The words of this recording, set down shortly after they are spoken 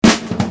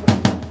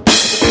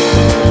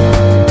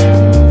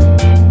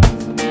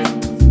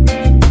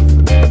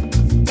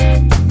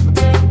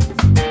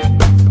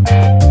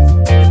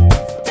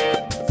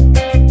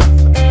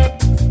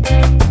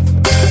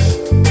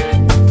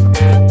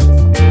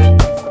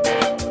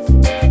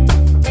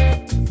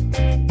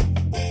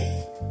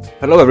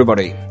Hello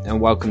everybody and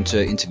welcome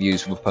to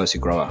Interviews with Percy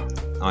Grower.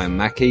 I am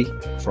Mackie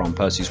from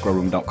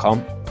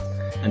percysgrowroom.com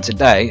and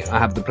today I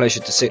have the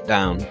pleasure to sit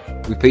down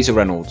with Peter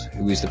Reynolds,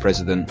 who is the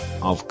president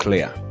of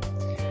CLEAR.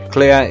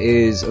 CLEAR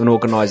is an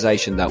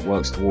organisation that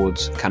works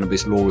towards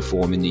cannabis law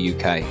reform in the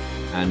UK,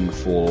 and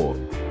for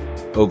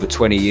over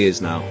 20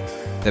 years now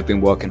they've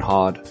been working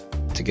hard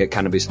to get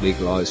cannabis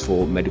legalised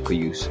for medical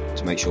use,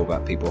 to make sure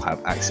that people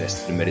have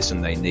access to the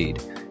medicine they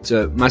need. It's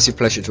a massive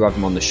pleasure to have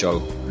him on the show.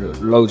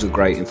 Loads of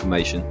great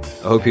information.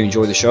 I hope you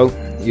enjoy the show.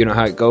 You know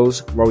how it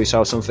goes. Roll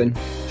yourself something,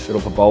 fill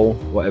up a bowl,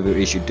 whatever it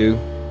is you do,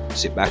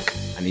 sit back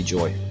and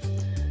enjoy.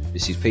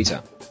 This is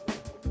Peter.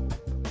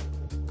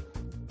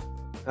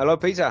 Hello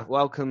Peter,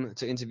 welcome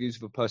to Interviews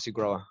with Percy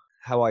Grower.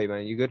 How are you,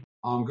 man? You good?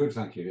 I'm good,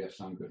 thank you.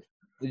 Yes, I'm good.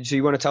 So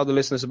you want to tell the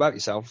listeners about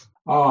yourself?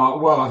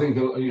 Well, I think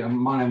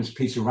my name is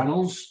Peter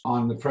Reynolds.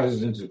 I'm the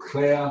president of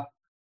CLEAR.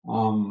 A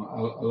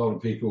lot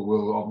of people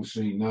will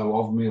obviously know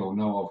of me or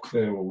know of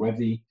CLEAR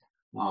already.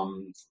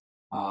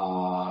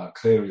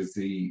 CLEAR is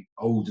the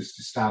oldest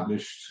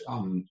established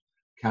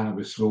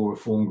cannabis law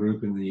reform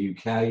group in the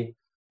UK.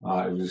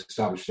 It was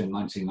established in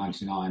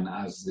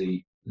 1999 as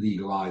the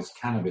Legalised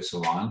Cannabis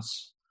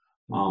Alliance.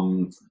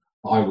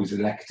 I was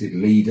elected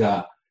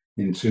leader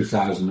in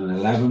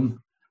 2011.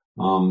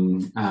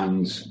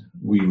 And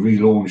we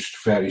relaunched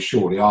fairly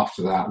shortly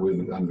after that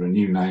under a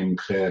new name,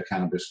 CLEAR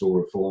Cannabis Law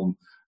Reform,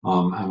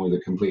 and with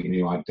a completely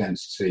new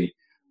identity,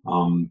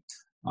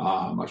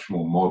 much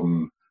more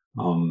modern,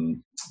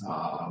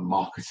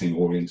 marketing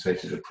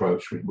orientated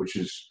approach, which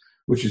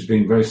has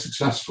been very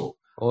successful.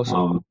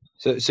 Awesome.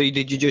 So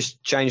did you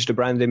just change the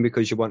branding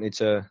because you wanted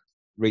to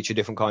reach a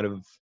different kind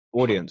of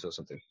audience or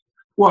something?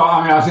 Well,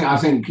 I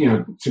think,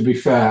 to be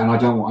fair, and I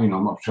don't want,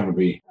 I'm not trying to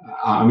be,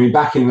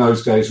 back in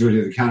those days,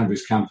 really, the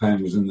cannabis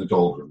campaign was in the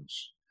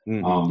doldrums.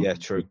 Yeah,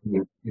 true.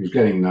 It was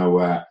getting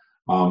nowhere.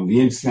 The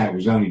internet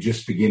was only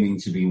just beginning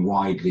to be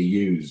widely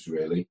used,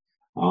 really.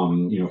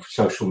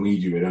 Social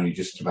media had only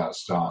just about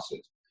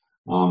started.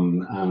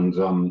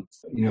 The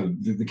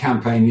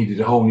campaign needed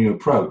a whole new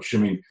approach.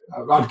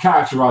 I'd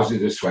characterize it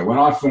this way. When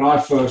I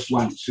first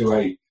went to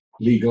a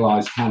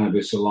Legalised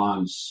Cannabis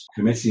Alliance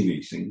committee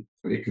meeting,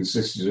 it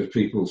consisted of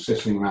people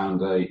sitting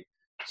around a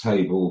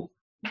table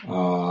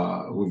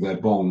with their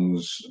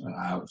bongs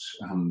out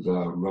and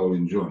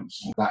rolling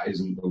joints. That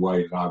isn't the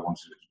way that I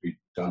wanted it to be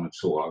done at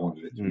all. I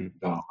wanted it to be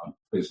done on a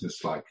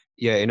business-like.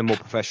 Yeah, in a more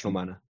professional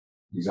manner.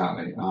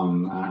 Exactly.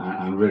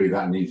 And really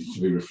that needed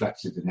to be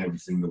reflected in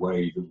everything, the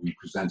way that we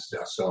presented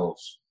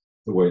ourselves,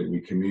 the way that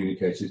we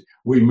communicated.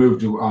 We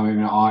moved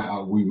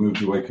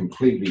away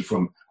completely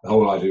from the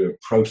whole idea of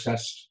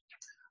protest.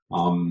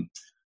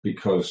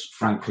 Because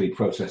frankly,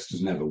 protest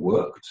has never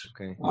worked.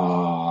 Okay.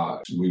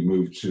 We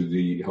moved to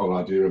the whole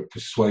idea of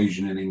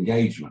persuasion and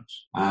engagement.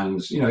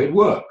 And, it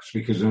worked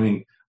because,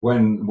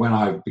 when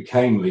I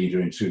became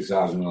leader in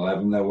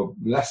 2011, there were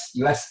less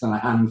than a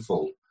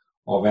handful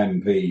of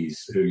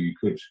MPs who you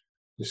could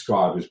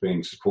describe as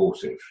being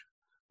supportive.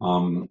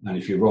 And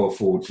if you roll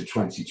forward to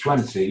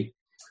 2020,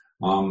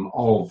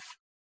 of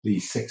the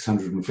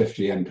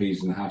 650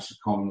 MPs in the House of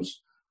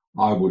Commons,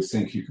 I would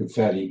think you could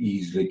fairly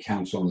easily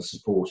count on the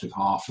support of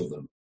half of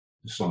them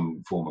for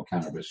some form of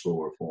cannabis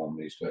law reform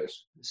these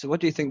days. So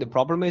what do you think the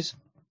problem is?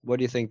 What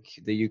do you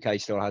think the UK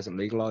still hasn't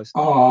legalised?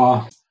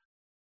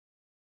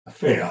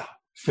 Fear.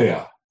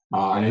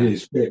 And it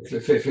is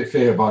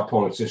fear by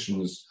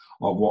politicians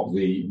of what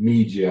the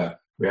media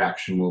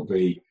reaction will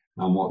be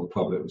and what the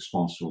public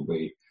response will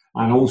be,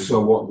 and also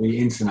what the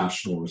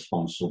international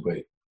response will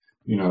be.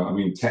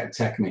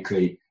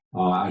 Technically,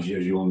 as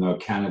you all know,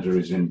 Canada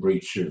is in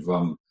breach of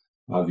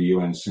the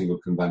UN Single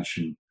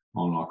Convention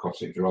on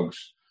Narcotic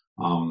Drugs,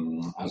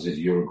 as is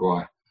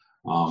Uruguay.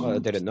 I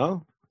didn't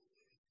know.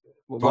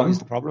 What is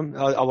the problem?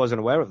 I wasn't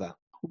aware of that.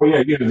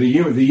 Well,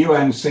 the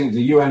UN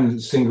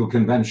Single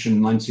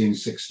Convention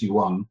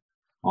 1961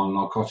 on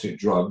narcotic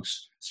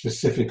drugs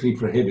specifically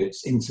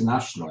prohibits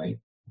internationally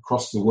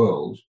across the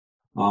world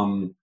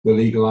the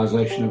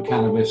legalization of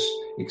cannabis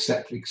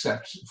except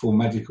for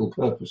medical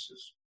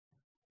purposes.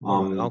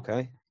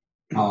 Okay.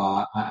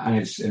 And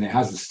it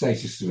has the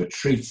status of a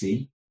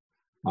treaty,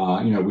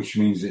 which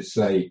means it's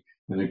an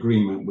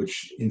agreement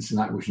which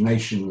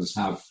nations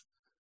are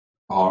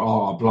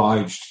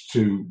obliged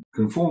to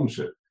conform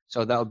to.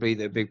 So that would be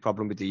the big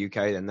problem with the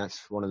UK, then.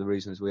 That's one of the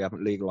reasons we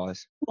haven't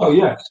legalised. Oh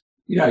yes,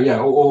 yeah.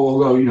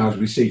 Although as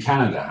we see,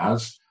 Canada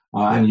has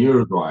and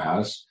Uruguay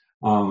has,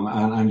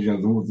 and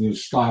the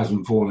sky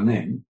hasn't fallen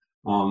in.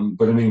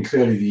 But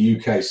clearly the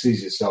UK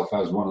sees itself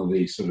as one of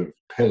the sort of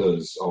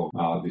pillars of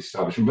the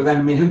establishment. But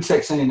then, who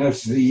takes any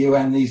notice of the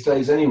UN these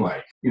days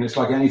anyway? It's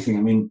like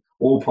anything.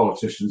 All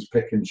politicians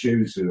pick and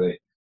choose who they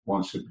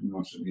want to,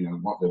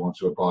 what they want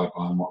to abide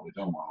by and what they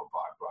don't want to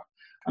abide by.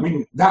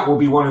 That will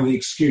be one of the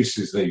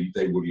excuses they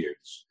will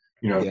use.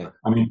 Yeah.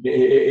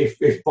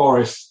 If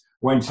Boris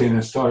went in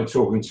and started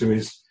talking to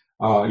his,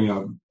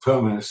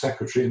 permanent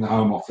secretary in the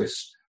Home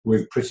Office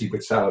with Priti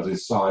Patel at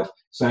his side,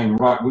 saying,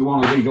 right, we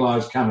want to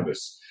legalise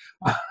cannabis.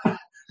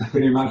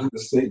 Can you imagine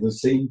the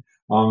scene?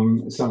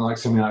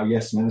 something like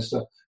Yes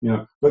Minister,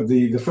 But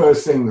the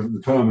first thing that the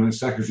permanent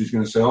secretary is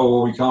going to say, oh,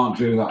 well, we can't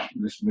do that,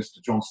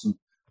 Mr. Johnson,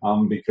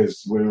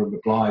 because we're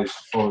obliged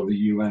to follow the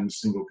UN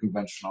Single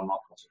Convention on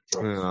Narcotic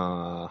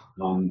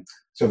Drugs.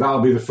 So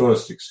that'll be the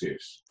first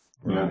excuse.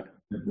 Right.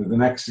 The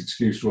next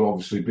excuse will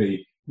obviously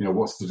be,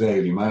 what's the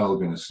Daily Mail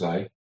going to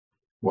say?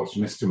 What's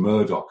Mr.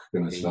 Murdoch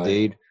going to say?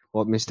 Indeed.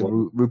 What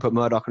Mr. Rupert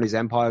Murdoch and his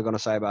empire are going to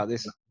say about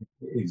this?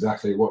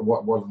 Exactly.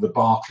 What are the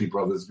Barclay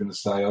brothers going to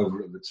say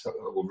over at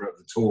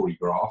the Tory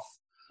graph?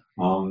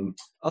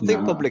 I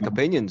think public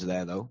opinion's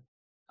there, though.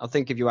 I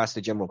think if you ask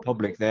the general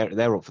public,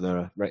 they're up for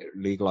the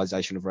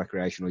legalisation of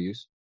recreational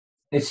use.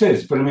 It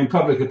is, but I mean,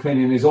 public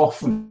opinion is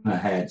often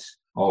ahead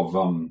of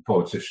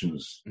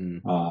politicians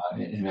in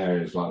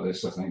areas like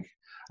this, I think.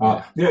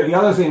 The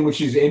other thing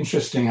which is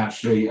interesting,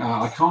 actually,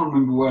 I can't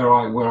remember where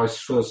I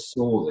first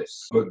saw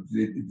this, but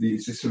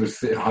it's a sort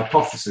of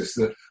hypothesis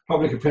that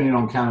public opinion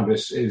on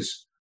cannabis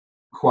is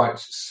quite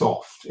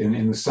soft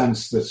in the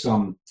sense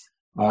that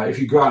if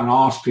you go out and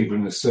ask people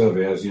in a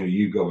survey, as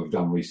YouGov have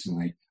done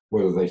recently,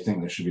 whether they think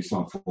there should be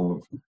some form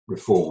of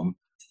reform,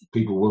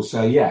 people will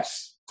say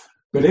yes.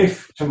 But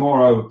if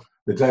tomorrow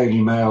the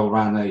Daily Mail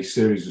ran a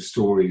series of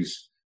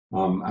stories,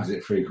 as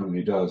it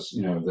frequently does,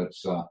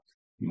 that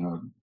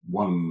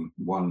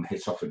one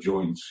hit off a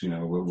joint,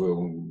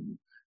 will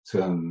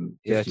turn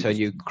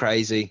you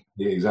crazy.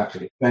 Yeah,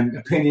 exactly. Then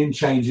opinion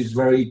changes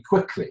very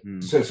quickly.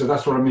 So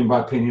that's what I mean by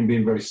opinion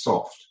being very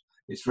soft.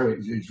 It's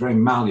very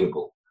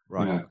malleable.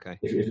 Right. Okay.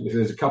 If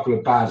there's a couple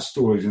of bad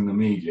stories in the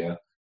media,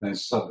 then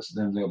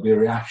there'll be a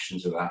reaction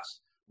to that,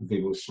 and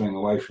people will swing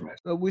away from it.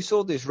 Well, we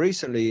saw this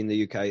recently in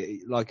the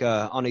UK, like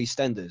on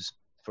EastEnders,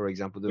 for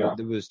example.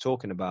 There was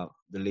talking about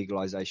the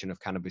legalisation of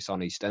cannabis on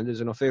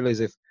EastEnders, and I feel as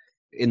if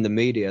in the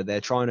media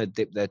they're trying to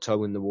dip their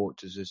toe in the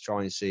water to just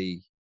try and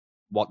see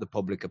what the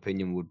public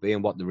opinion would be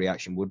and what the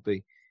reaction would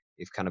be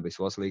if cannabis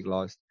was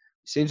legalised.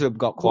 It seems to have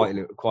got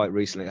quite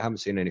recently. I haven't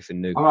seen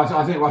anything new.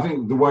 I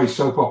think the way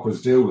soap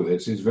operas deal with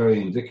it is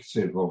very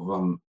indicative of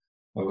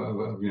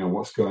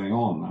what's going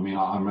on. I mean,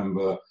 I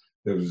remember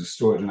there was a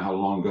story, I don't know how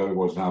long ago it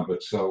was now,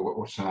 but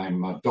what's her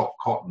name? Dot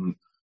Cotton,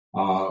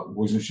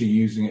 wasn't she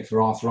using it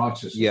for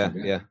arthritis?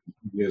 Yeah.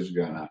 Years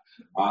ago now.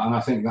 And I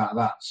think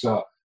that's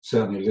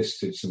certainly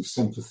elicited some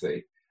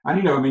sympathy.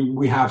 And,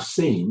 we have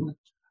seen,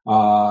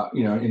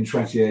 in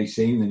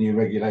 2018, the new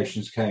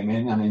regulations came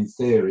in, and in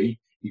theory,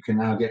 you can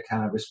now get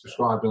cannabis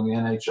prescribed on the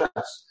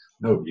NHS.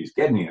 Nobody's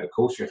getting it, of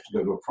course. You have to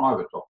go to a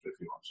private doctor if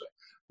you want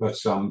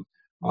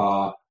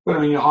to. But I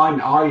mean,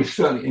 I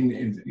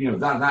certainly,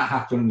 that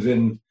happened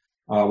in.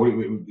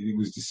 It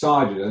was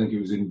decided, I think it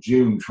was in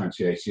June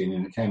 2018,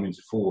 and it came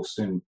into force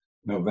in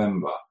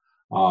November.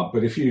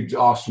 But if you'd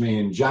asked me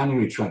in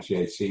January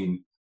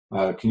 2018,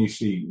 can you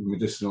see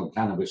medicinal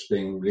cannabis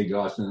being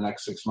legalised in the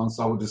next 6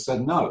 months, I would have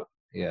said no.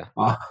 Yeah.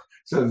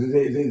 So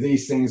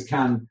these things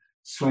can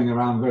swing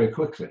around very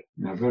quickly,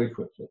 very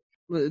quickly.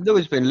 Well, though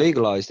it's been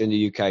legalised in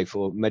the UK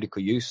for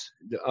medical use,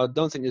 I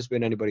don't think there's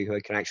been anybody who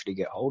can actually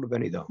get hold of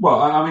any, though.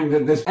 Well, I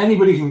mean, there's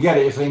anybody can get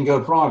it if they can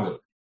go privately.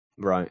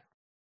 Right.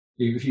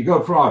 If you go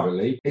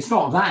privately, it's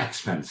not that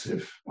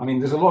expensive. I mean,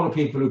 there's a lot of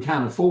people who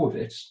can afford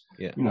it.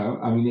 Yeah.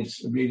 I mean,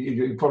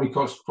 it probably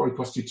cost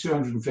you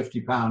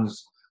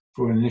 £250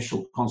 for an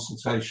initial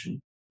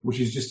consultation, which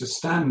is just a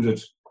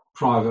standard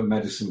private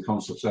medicine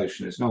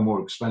consultation. It's no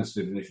more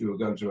expensive than if you were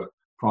going to a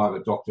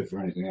private doctor for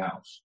anything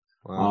else.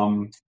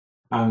 Wow.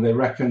 And they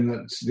reckon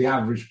that the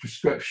average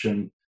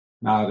prescription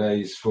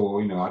nowadays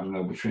for,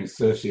 between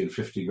 30 and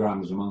 50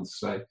 grams a month,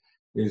 say,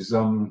 is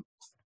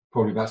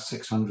probably about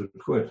 600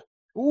 quid.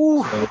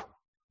 Ooh. So,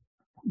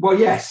 well,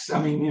 yes.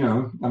 I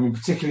mean,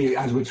 particularly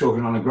as we're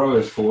talking on a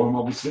growers forum,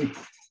 obviously,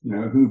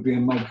 who'd be a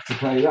mug to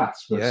pay that?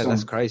 But,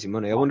 that's crazy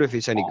money. I wonder if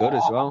it's any good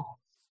as well.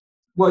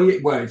 Well,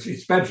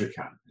 it's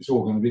Bedrocan. It's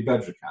all going to be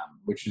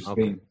Bedrocan, which has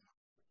been,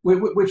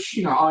 which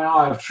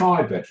I have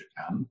tried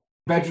Bedrocan.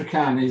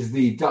 Bedrocan is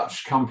the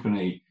Dutch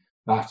company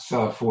that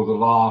for the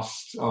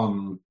last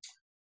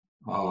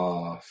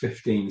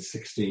 15,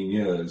 16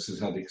 years has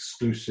had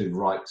exclusive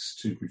rights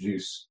to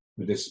produce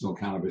medicinal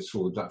cannabis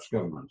for the Dutch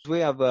government. We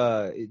have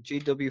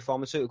GW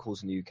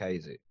Pharmaceuticals in the UK,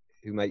 is it?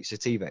 Who makes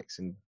Sativex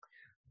and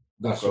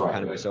that's right,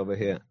 cannabis over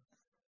here.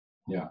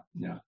 Yeah.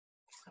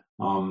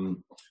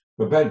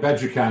 But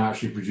Bedrocan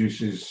actually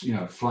produces,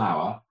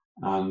 flour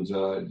and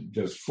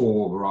does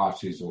 4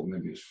 varieties, or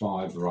maybe it's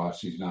 5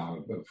 varieties now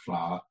of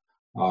flour,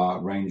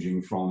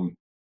 ranging from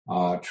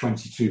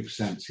 22%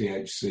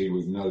 THC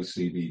with no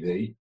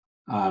CBD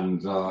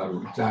and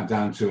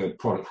down to a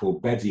product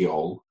called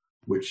Bediol,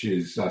 which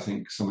is, I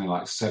think, something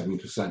like 7%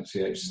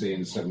 THC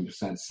and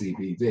 7%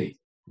 CBD.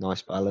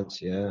 Nice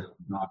balance, yeah.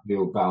 An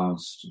ideal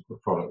balanced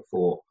product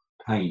for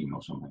pain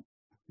or something.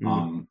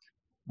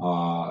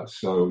 But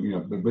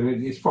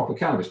it's proper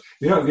cannabis.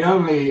 The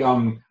only,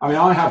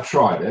 I have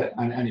tried it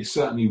and it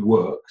certainly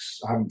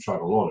works. I haven't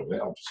tried a lot of it,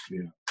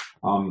 obviously.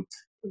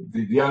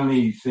 The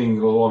only thing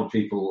that a lot of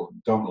people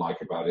don't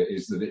like about it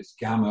is that it's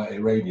gamma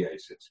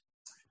irradiated,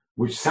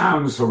 which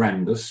sounds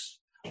horrendous.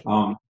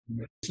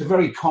 It's a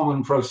very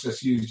common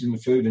process used in the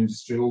food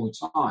industry all the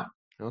time.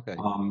 Okay.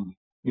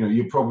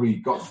 You've probably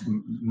got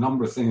a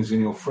number of things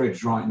in your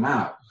fridge right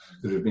now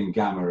that have been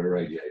gamma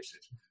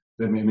irradiated.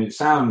 I mean, it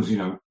sounds,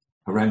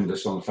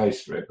 horrendous on the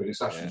face of it, but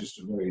it's actually just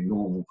a very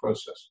normal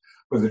process.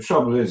 But the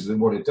trouble is that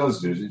what it does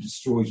do is it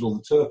destroys all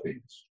the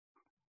terpenes.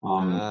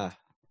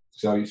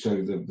 So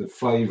the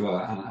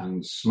flavour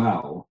and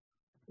smell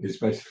is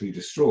basically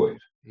destroyed.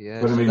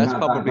 Yeah, but I mean, that's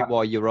probably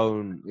why your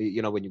own,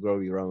 when you grow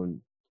your own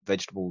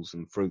vegetables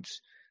and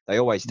fruits, they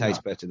always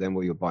taste better than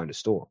what you're buying at a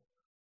store.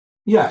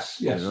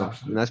 Yes, absolutely.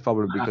 And that's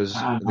probably because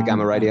of the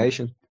gamma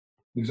radiation.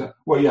 Exactly.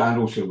 Well,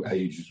 and also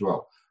age as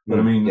well. But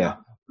I mean,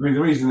 the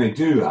reason they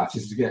do that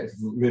is to get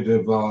rid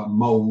of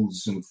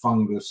molds and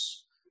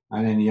fungus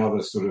and any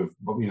other sort of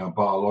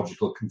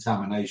biological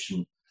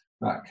contamination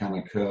that can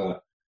occur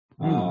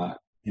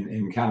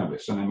in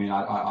cannabis. And I mean,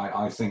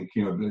 I think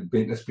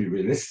let's be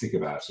realistic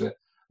about it.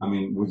 I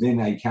mean, within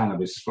a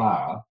cannabis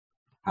flower,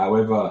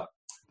 however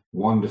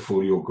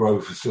wonderful your grow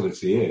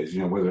facility is,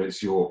 whether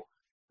it's your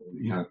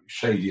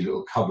shady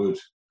little cupboard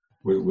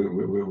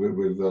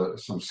with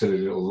some silly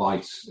little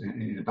light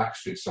in a back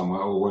street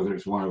somewhere, or whether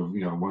it's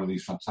one of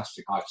these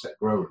fantastic high-tech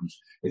grow rooms,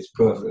 it's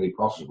perfectly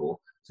possible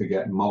to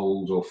get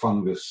mold or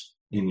fungus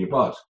in your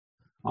bud.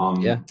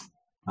 And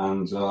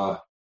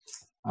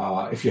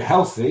if you're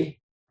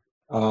healthy,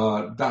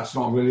 that's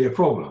not really a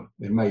problem.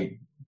 It may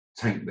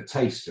taint the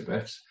taste a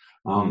bit,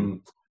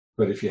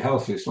 but if you're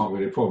healthy, it's not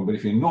really a problem. But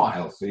if you're not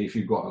healthy, if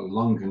you've got a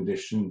lung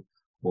condition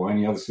or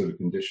any other sort of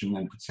condition,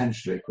 then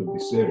potentially it could be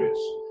serious.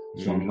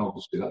 So I mean,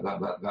 obviously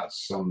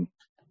that's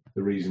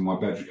the reason why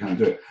Bedra can't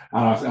do it,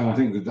 and I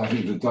think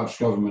the Dutch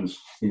government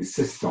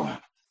insists on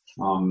it.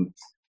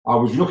 I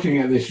was looking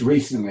at this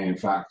recently, in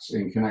fact,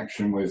 in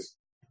connection with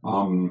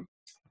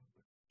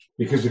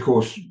because of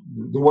course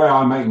the way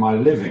I make my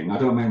living, I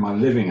don't make my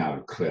living out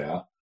of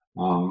clear.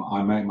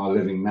 I make my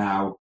living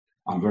now.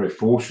 I'm very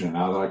fortunate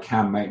now that I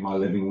can make my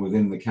living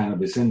within the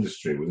cannabis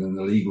industry, within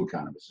the legal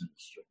cannabis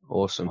industry.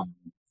 Awesome.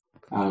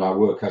 And I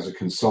work as a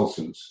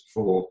consultant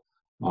for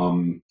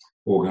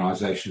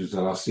organisations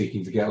that are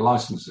seeking to get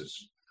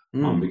licenses,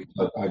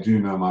 because I do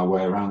know my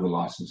way around the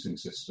licensing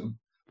system,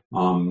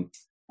 and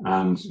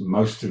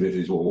most of it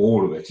is, or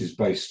all of it, is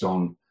based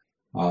on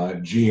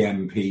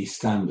GMP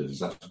standards.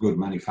 That's good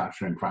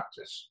manufacturing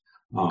practice.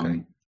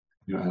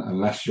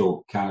 Unless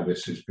your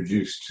cannabis is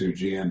produced to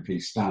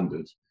GMP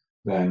standards,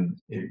 then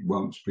it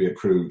won't be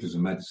approved as a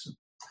medicine.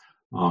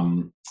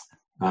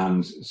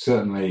 And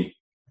certainly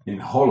in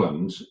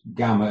Holland,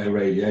 gamma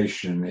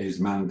irradiation is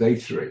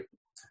mandatory.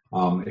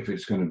 If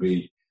it's going to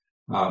be,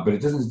 but it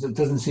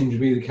doesn't seem to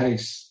be the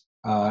case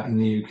in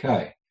the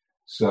UK.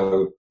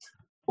 So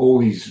all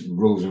these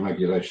rules and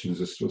regulations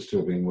are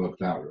still being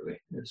worked out. Really,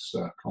 it's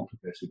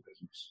complicated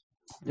business.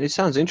 It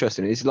sounds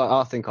interesting. It's like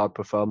I think I'd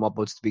prefer my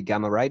buds to be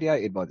gamma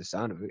radiated by the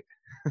sound of it,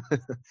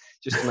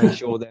 just to make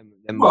sure them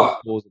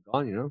balls are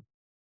gone.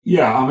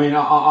 Yeah, I mean,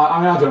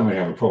 I don't really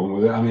have a problem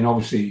with it. I mean,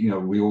 obviously,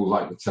 we all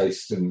like the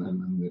taste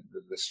and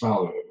the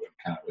smell of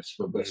cannabis,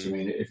 but I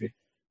mean,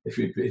 if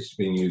it's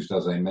being used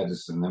as a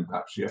medicine, then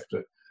perhaps you have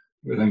to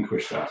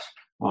relinquish that.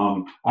 I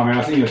mean,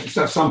 I think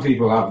some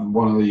people have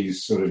one of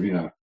these sort of,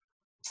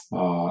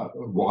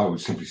 what I would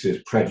simply say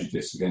is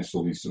prejudice against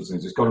all these sorts of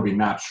things. It's got to be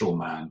natural,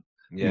 man.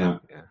 Yeah.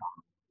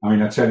 I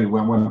mean, I tell you,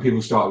 when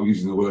people start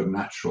using the word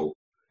natural,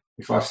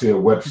 if I see a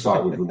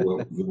website with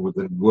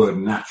the word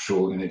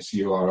natural in its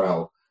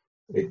URL,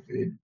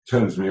 it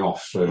turns me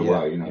off straight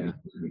away.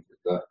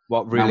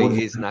 What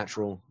really is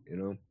natural,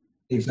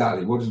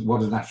 Exactly. What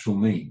does natural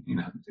mean?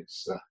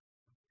 It's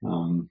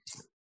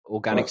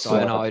organic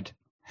cyanide.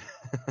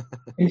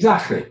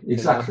 Exactly.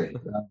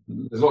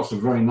 There's lots of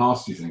very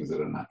nasty things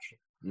that are natural.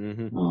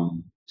 Mm-hmm.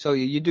 So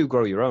you do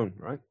grow your own,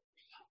 right?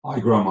 I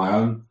grow my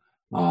own.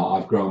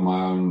 I've grown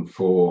my own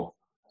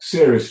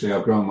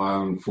I've grown my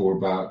own for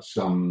about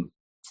 7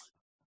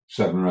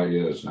 or 8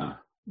 years now.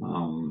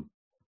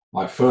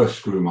 I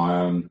first grew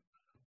my own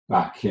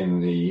back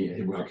in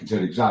I can tell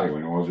you exactly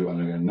when it was. I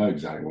don't know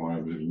exactly when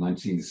it was. It was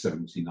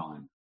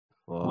 1979.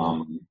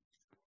 Wow.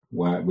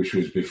 Which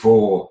was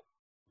before,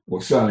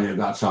 well, certainly at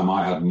that time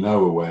I had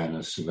no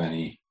awareness of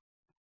any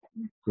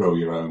grow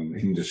your own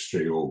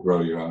industry or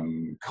grow your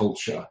own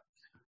culture.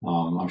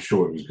 I'm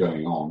sure it was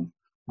going on,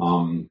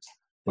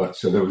 but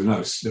there was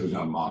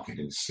no market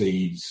in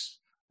seeds.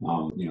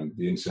 The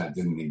internet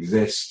didn't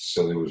exist,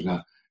 so there was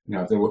no.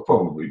 There were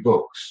probably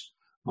books,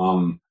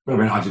 but I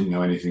mean, I didn't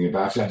know anything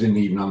about it. I didn't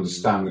even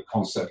understand the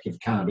concept of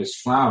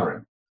cannabis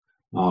flowering,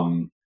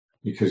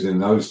 because in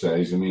those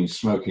days, I mean,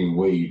 smoking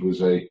weed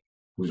was a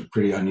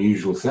pretty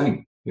unusual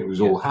thing. It was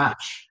all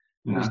hash.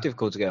 It was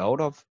difficult to get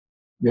hold of.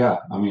 Yeah,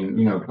 I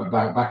mean,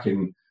 back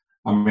in,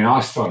 I mean, I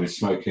started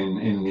smoking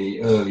in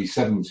the early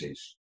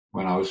 70s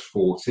when I was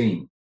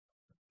 14.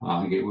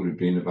 I think it would have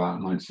been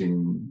about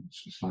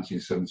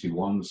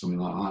 1971, something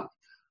like that.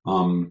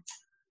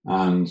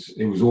 And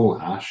it was all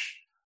hash.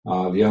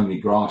 The only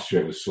grass you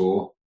ever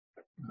saw,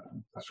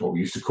 that's what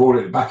we used to call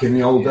it back in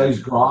the old days,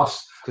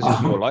 grass. Because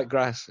it's more like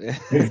grass. Yeah.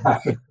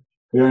 Exactly.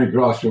 The only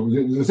grass.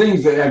 The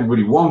things that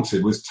everybody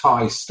wanted was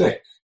Thai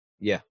stick.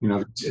 Yeah.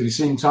 Have you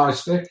seen Thai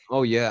stick?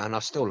 Oh yeah, and I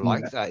still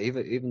like that,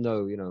 even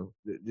though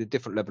the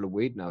different level of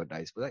weed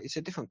nowadays. But it's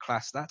a different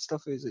class. That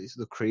stuff is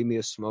the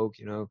creamier smoke.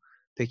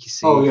 Pick your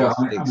seeds and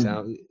sticks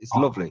out. It's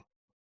lovely.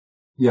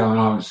 Yeah, I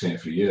haven't seen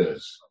it for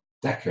years,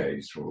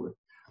 decades probably.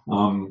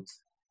 And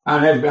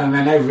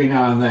then every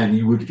now and then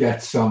you would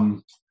get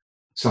something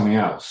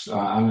else.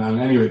 And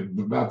anyway,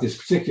 at this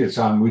particular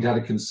time, we'd had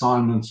a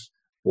consignment,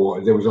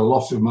 or there was a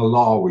lot of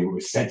Malawi. It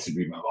was said to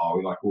be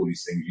Malawi, like all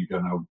these things. You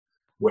don't know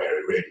where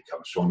it really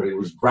comes from, but it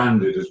was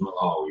branded as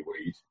Malawi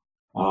weed.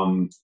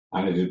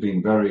 And it had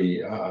been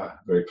very,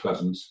 very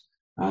pleasant.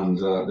 And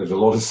there's a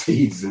lot of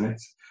seeds in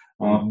it.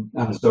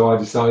 And so I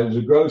decided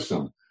to grow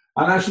some.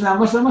 And actually, I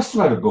must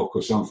have had a book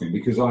or something,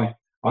 because I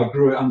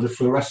grew it under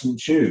fluorescent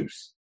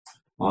tubes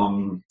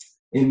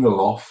in the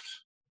loft.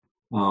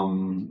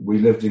 We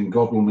lived in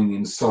Godalming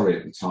in Surrey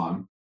at the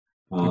time,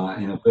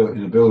 in a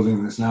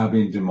building that's now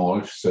been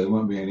demolished, so there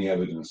won't be any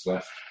evidence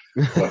left.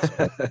 But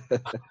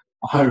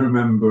I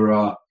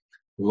remember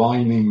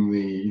lining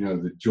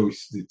the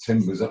joist, the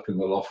timbers up in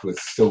the loft with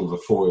silver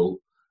foil,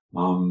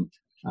 and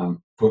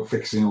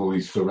fixing all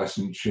these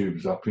fluorescent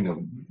tubes up,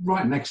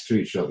 right next to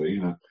each other,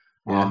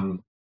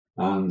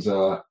 and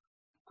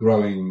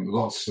growing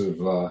lots and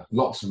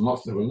lots.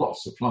 There were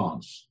lots of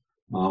plants.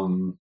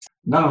 None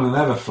of them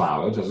ever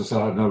flowered. As I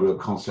said, I had no real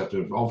concept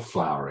of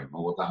flowering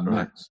or what that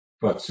meant.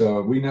 But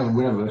we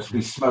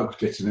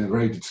smoked it in a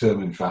very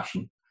determined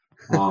fashion,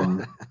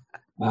 and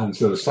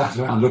sort of sat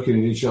around looking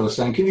at each other,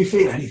 saying, "Can you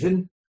feel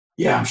anything?"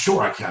 "Yeah, I'm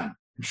sure I can.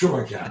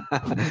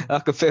 I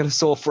can feel a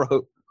sore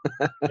throat.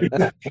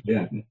 Exactly,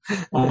 yeah.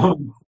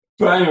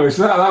 But anyway,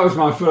 so that was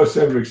my first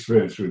ever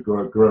experience with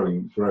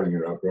growing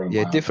it up.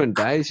 Different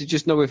days. You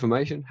just no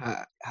information.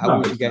 How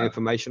would you get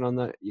information on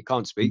that? You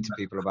can't speak to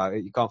people about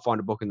it. You can't find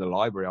a book in the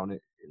library on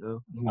it.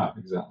 No,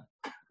 exactly.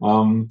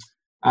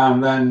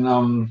 And then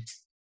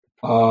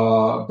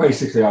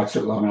basically, I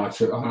had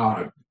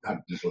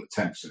little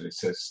attempts at it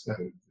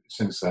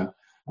since then.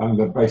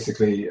 And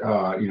basically,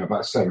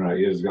 about 7 or 8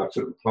 years ago, I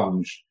took the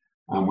plunge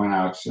and went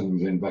out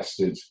and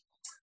invested.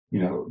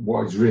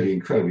 What is really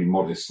incredibly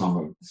modest sum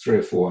of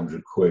 300 or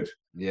 400 quid.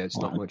 Yeah, it's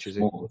not much, is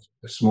it?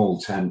 A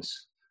small tent,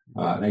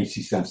 an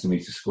 80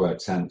 centimetre square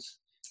tent,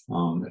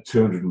 a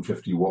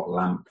 250 watt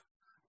lamp,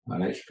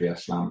 an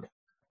HPS lamp,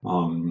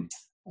 a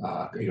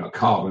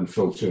carbon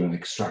filter, an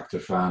extractor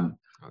fan,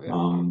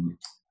 and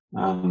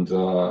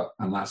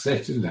that's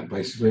it, isn't it?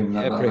 Basically,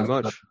 pretty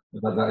much.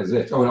 That is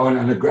it. Oh,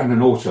 and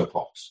an auto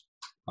pot.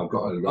 I've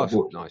got a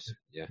nice,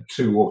 yeah,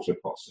 2 auto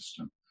pot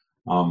system.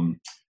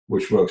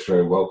 Which works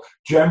very well.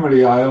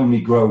 Generally, I only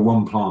grow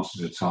one plant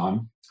at a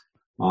time.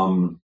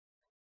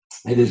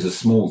 It is a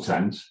small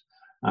tent,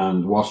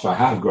 and whilst I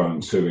have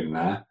grown 2 in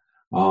there,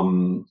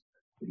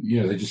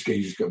 you just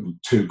get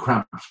 2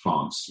 cramped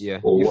plants.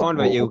 Yeah, you find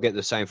that you'll get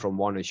the same from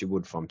 1 as you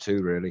would from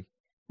 2, really.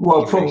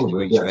 Well,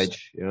 probably each veg,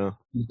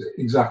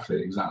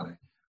 Exactly.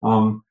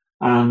 And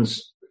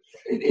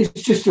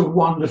it's just a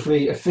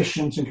wonderfully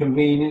efficient and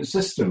convenient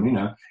system.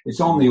 It's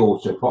on the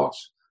autopot.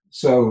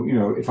 So,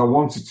 if I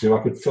wanted to,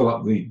 I could fill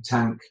up the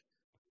tank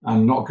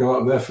and not go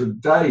up there for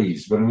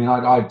days. But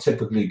I'd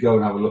typically go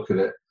and have a look at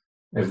it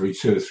every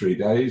 2 or 3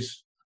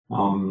 days.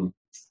 Move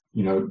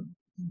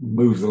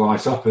the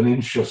light up an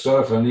inch or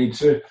so if I need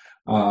to.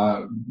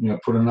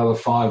 Put another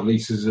 5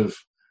 litres of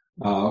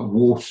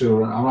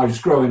water. And I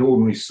just grow in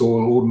ordinary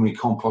soil, ordinary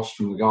compost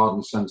from the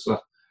garden centre.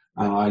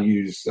 And I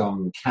use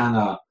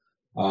Canna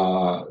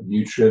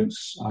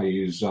nutrients. I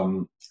use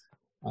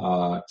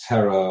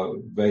Terra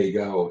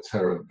Vega or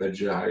Terra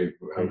Vega, how do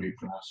you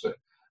pronounce it?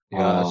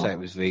 Yeah, I say it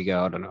was Vega,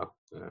 I don't know.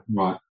 Yeah.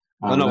 Right.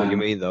 I know what you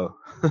mean, though.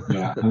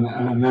 Yeah,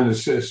 and then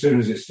as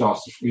soon as it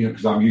starts to,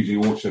 because I'm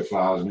using auto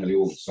flowers nearly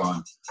all the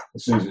time,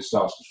 as soon as it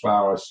starts to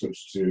flower, I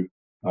switch to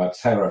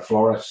Terra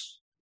Floris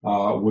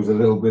with a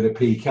little bit of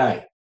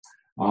PK.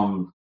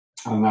 And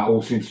that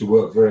all seems to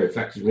work very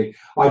effectively.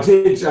 I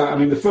did,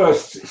 the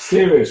first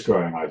serious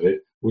growing I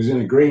did was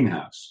in a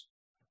greenhouse.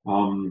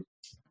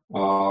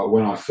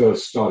 When I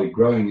first started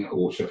growing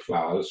auto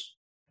flowers,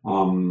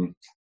 and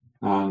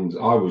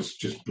I was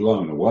just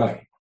blown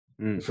away.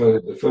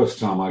 The first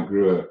time I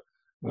grew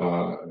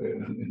I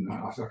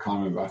can't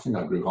remember, I think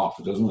I grew half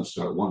a dozen or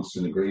so at once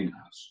in a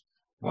greenhouse.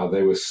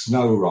 They were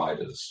snow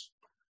riders.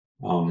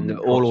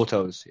 All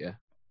autos, yeah.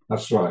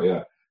 That's right,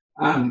 yeah.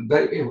 And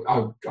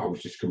I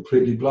was just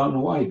completely blown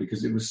away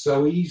because it was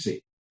so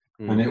easy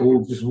and it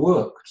all just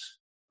worked.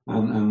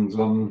 And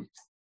the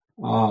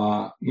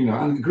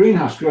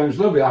greenhouse growing is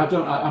lovely. I've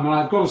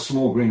got a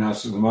small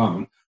greenhouse at the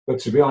moment, but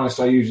to be honest,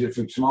 I use it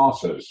for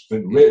tomatoes,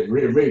 for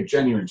really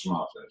genuine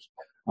tomatoes.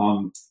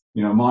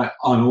 My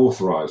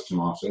unauthorized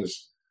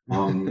tomatoes.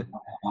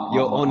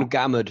 Your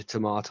ungammered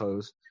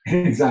tomatoes.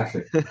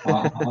 Exactly.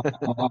 I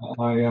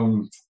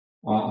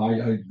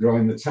grow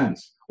in the tent.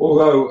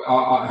 Although,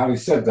 having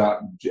said that,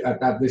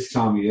 at this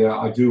time of year,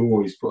 I do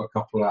always put a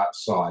couple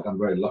outside. I'm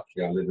very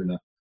lucky. I live in a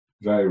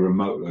very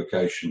remote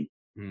location.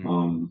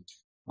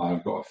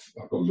 I've got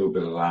a little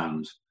bit of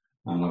land,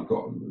 and I've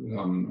got a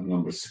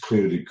number of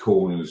secluded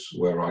corners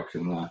where I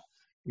can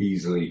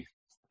easily,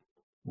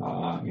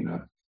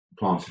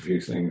 plant a few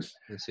things.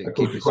 Of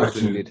course,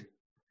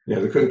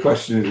 the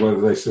question is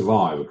whether they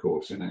survive, of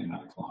course, in any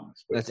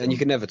climates. And you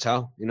can never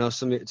tell.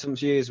 Some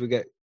years we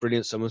get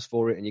brilliant summers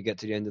for it, and you get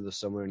to the end of the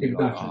summer and you're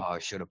like, oh, I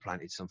should have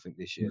planted something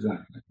this year.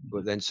 Exactly.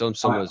 But then some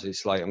summers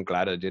it's like, I'm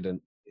glad I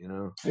didn't.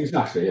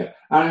 Exactly, yeah.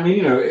 And I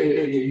mean,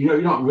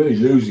 you're not really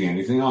losing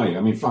anything, are you?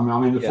 I mean,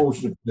 I'm in the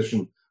fortunate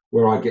position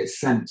where I get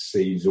sent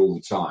seeds all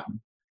the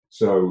time.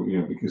 So,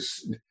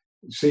 because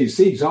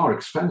seeds are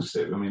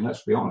expensive. I mean,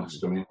 let's be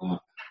honest. I mean,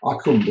 I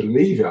couldn't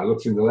believe it. I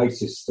looked in the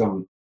latest.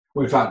 In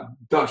fact,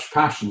 Dutch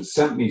Passion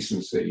sent me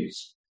some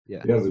seeds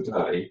the other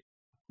day.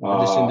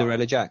 The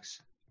Cinderella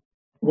Jacks.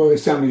 Well, they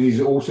sent me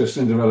these Auto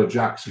Cinderella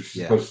Jacks, which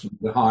is supposed to be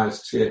the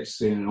highest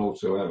THC in an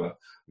auto ever.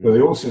 But they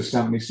also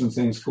sent me some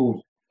things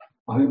called,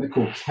 I think they're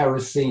called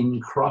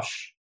Kerosene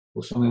Crush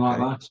or something like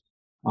that.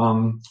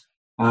 And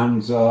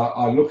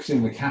I looked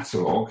in the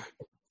catalogue,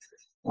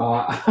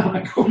 and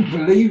I couldn't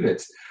believe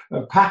it.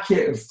 A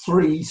packet of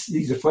 3,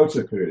 these are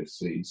photoperiod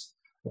seeds,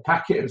 a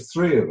packet of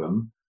 3 of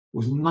them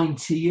was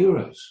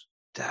 €90.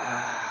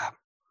 Damn.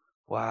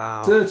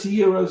 Wow.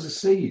 €30 a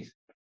seed.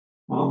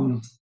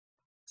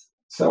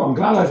 So I'm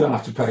glad I don't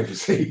have to pay for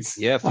seeds.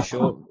 Yeah, for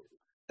sure.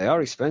 They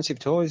are expensive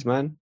toys,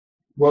 man.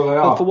 Well, they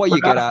are. But for what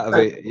you get out of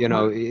it,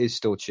 it is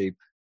still cheap.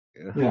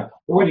 Yeah.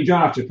 But when you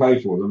don't have to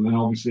pay for them, then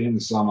obviously in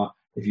the summer,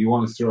 if you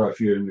want to throw a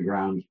few in the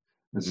ground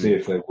and see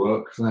if they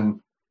work,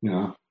 then,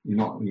 you're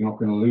not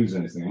going to lose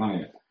anything, are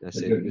you?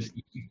 That's it.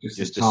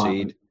 Just a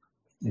seed.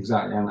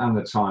 Exactly. And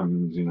the time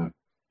and,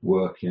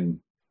 working,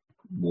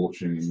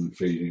 watering and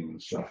feeding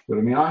and stuff. But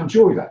I mean, I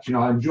enjoy that.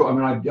 I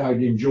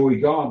enjoy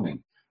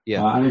gardening.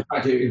 Yeah. And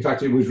in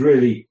fact, it was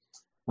really.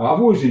 I've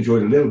always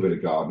enjoyed a little bit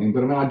of gardening,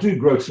 but I mean, I do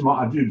grow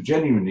tomatoes. I do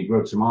genuinely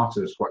grow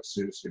tomatoes quite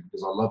seriously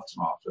because I love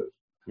tomatoes.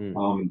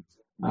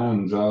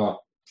 And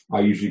I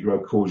usually grow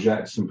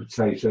courgettes and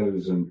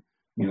potatoes and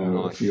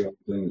a few other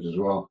things as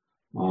well.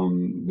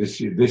 This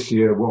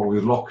year,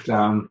 with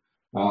lockdown,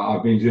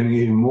 I've been doing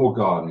even more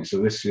gardening.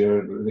 So this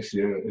year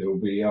it'll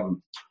be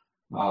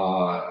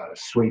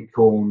sweet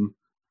corn.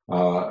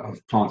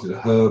 I've planted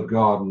a herb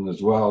garden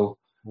as well.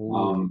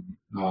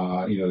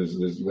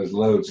 There's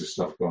loads of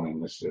stuff going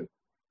on this year,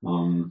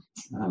 and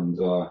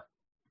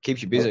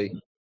keeps you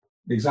busy.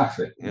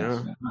 Exactly.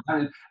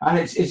 And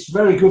it's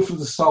very good for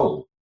the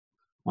soul.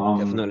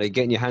 Definitely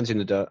getting your hands in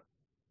the dirt.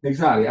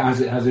 Exactly,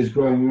 as it is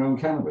growing your own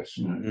cannabis.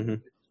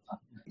 When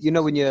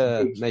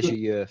you measure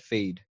your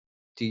feed,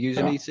 do you use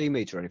an EC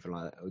meter or anything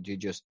like that, or do you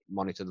just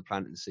monitor the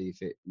plant and see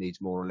if it needs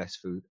more or less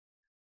food?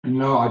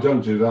 No, I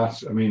don't do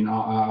that. I mean,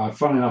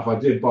 funny enough, I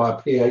did buy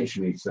a pH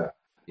meter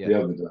the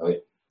other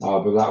day,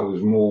 but that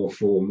was more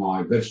for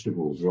my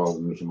vegetables rather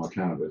than for my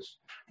cannabis.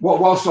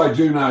 Whilst I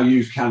do now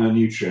use Canna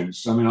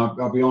Nutrients, I mean,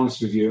 I'll be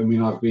honest with you. I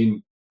mean, I've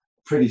been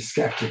pretty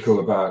sceptical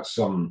about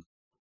some,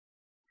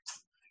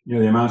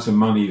 the amount of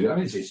money. I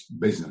mean, it's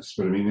business,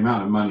 but I mean, the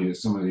amount of money that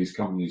some of these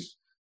companies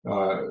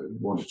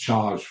want to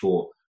charge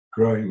for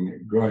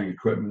growing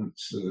equipment.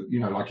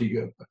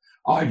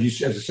 I use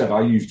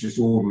just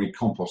ordinary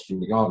compost from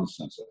the garden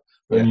centre,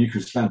 but then you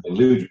can spend a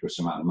ludicrous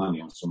amount of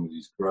money on some of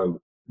these grow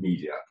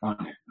media,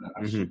 can't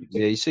you?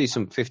 Yeah, you see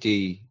some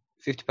 £50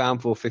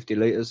 for 50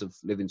 litres of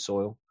living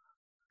soil.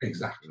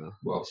 Exactly.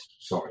 Well,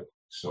 sorry.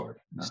 No,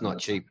 it's not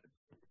cheap.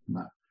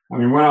 No. I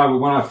mean, when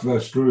I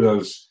first grew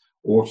those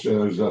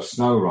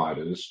snow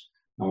riders,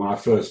 and when I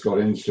first got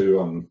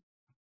into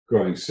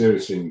growing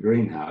seriously in the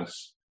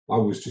greenhouse, I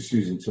was just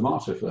using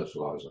tomato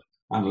fertilizer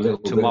and a little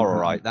Tomorrow,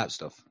 right? That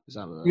stuff. Is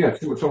that what yeah,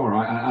 tomorrow,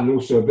 right? And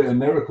also a bit of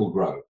Miracle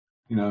Grow.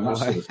 That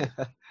sort of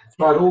stuff.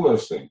 Tried all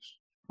those things,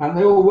 and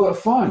they all work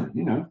fine.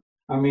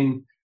 I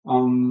mean,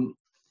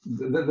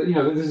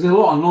 there's a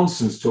lot of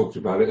nonsense talked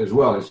about it as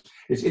well.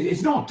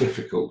 It's not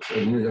difficult.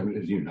 I mean,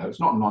 as you know,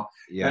 it's not.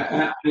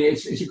 Yeah.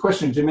 It's a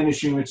question of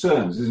diminishing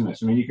returns, isn't it?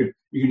 I mean, you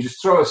can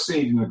just throw a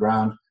seed in the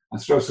ground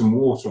and throw some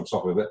water on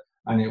top of it,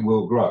 and it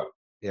will grow.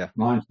 Yeah.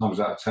 9 times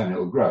out of 10,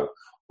 it'll grow.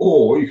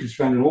 Or you could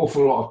spend an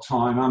awful lot of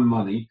time and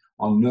money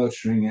on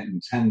nurturing it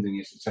and tending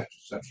it, etc.,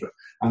 etc.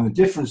 And the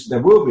difference,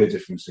 there will be a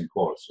difference in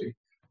quality,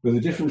 but the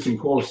difference in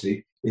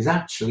quality is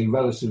actually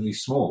relatively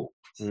small.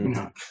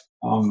 The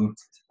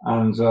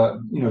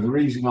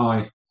reason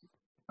I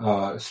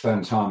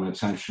spend time and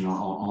attention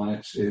on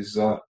it is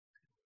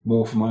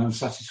more for my own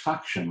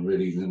satisfaction,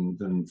 really,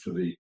 than for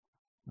the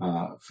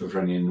for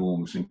any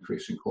enormous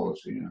increase in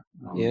quality.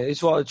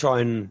 It's what I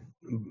try and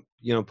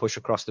push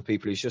across to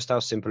people. It's just how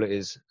simple it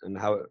is and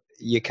how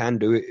you can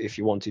do it if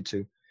you wanted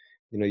to.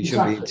 You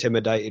shouldn't be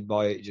intimidated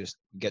by it. Just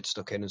get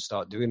stuck in and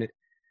start doing it.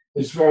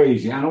 It's very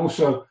easy, and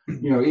also,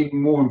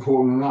 even more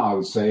important than that, I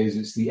would say, is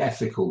it's the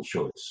ethical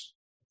choice.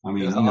 I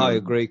mean, I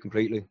agree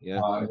completely.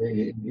 Yeah,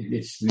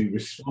 it's the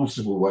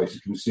responsible way to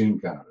consume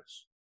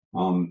cannabis,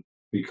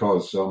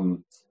 because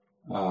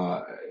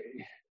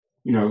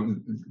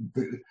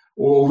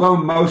although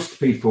most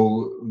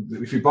people,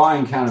 if you're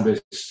buying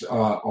cannabis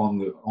on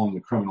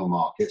the criminal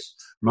markets,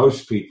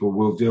 most people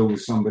will deal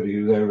with somebody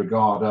who they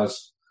regard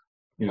as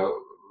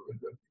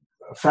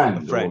a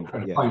friend or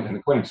an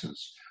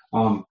acquaintance.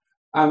 And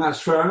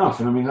that's fair enough.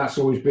 And I mean, that's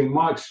always been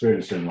my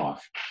experience in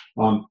life.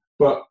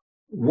 But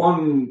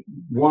one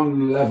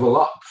level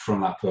up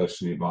from that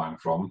person you're buying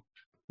from,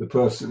 the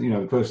person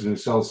who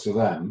sells to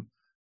them,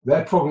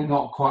 they're probably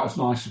not quite as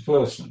nice a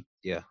person.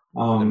 Yeah.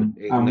 And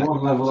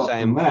one level up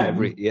from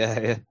them,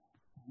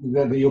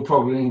 you're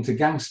probably into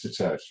gangster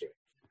territory.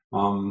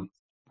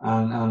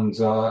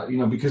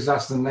 Because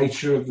that's the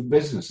nature of the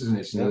business, isn't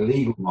it? It's an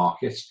illegal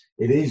market.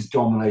 It is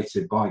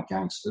dominated by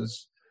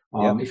gangsters.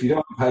 If you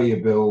don't pay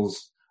your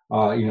bills,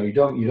 you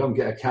don't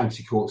get a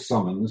county court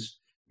summons.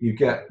 You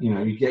get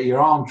your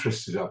arm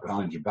twisted up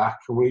behind your back,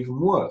 or even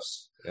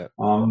worse. Yeah.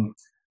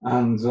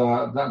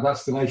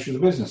 That's the nature of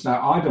the business.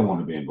 Now, I don't want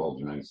to be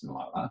involved in anything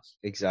like that.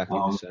 Exactly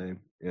the same.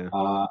 Yeah.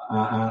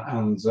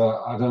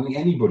 I don't think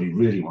anybody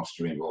really wants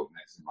to be involved in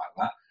anything like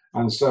that.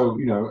 And so,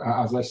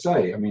 as I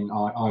say, I mean,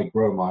 I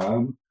grow my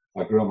own.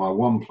 I grow my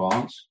one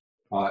plant.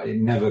 It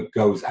never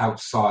goes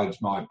outside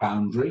my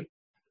boundary.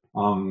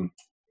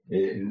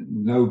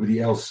 Nobody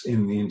else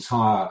on the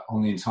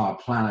entire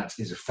planet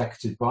is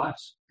affected by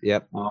it.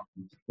 Yep.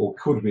 Or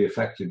could be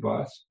affected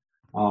by it.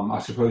 I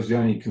suppose the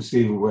only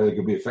conceivable way they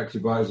could be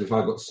affected by it is if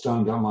I got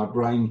stoned out my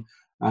brain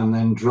and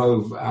then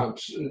drove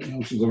out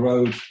onto the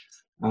road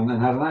and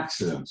then had an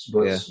accident.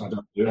 But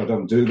I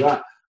don't do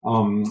that.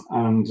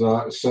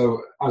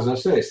 So, as I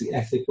say, it's the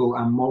ethical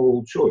and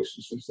moral choice.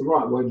 It's the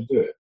right way to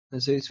do it.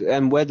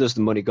 And where does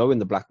the money go in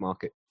the black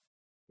market?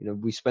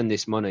 We spend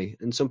this money,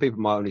 and some people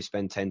might only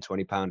spend £10,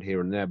 £20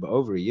 here and there, but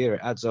over a year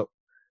it adds up.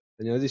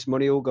 And, this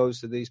money all goes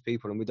to these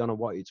people, and we don't know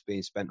what it's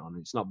being spent on.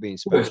 It's not being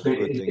spent on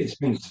good things. It's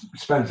been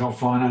spent on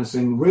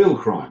financing real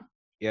crime.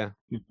 Yeah.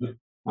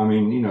 I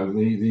mean,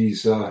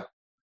 these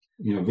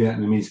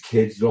Vietnamese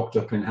kids locked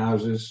up in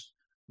houses.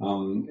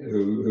 Our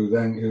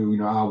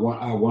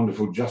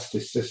wonderful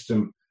justice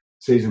system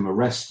sees them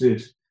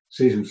arrested,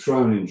 sees them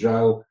thrown in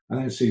jail, and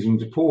then sees them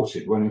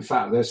deported when in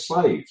fact they're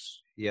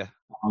slaves. Yeah,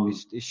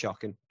 it's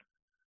shocking.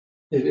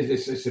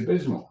 It's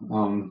abysmal.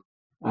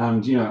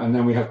 And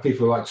then we have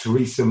people like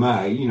Theresa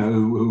May,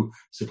 who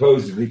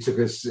supposedly took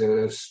a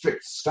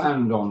strict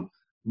stand on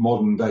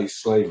modern day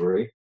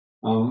slavery,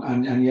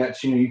 and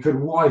yet you could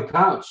wipe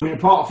out. I mean,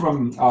 apart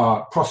from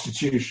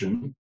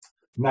prostitution,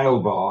 nail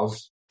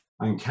bars,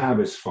 and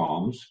cannabis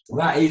farms,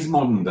 that is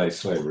modern day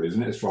slavery,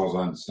 isn't it, as far as I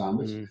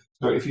understand it? Mm.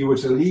 So if you were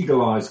to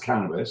legalise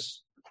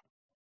cannabis,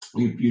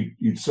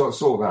 you'd sort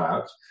that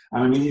out.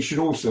 And I mean, you should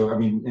also, by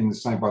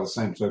the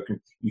same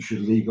token, you should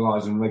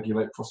legalise and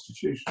regulate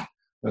prostitution.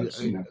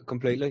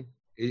 Completely.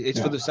 It's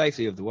for the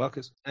safety of the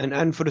workers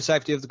and for the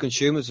safety of the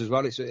consumers as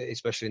well,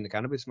 especially in the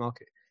cannabis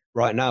market.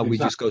 Right now, we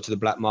just go to the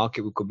black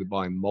market. We could be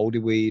buying mouldy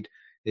weed.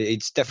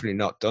 It's definitely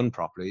not done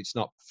properly. It's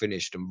not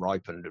finished and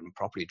ripened and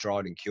properly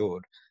dried and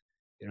cured.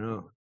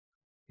 You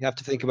have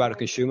to think about a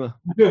consumer.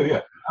 I do,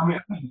 yeah. I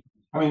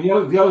mean, the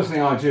other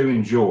thing I do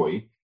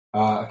enjoy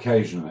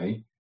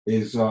occasionally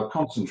is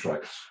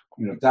concentrates.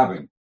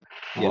 Dabbing.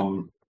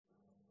 Yeah.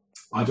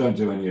 I don't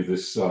do any of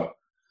this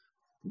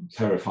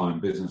terrifying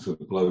business with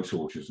the blow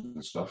torches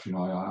and stuff.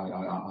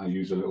 I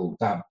use a little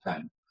dab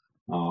pen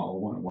or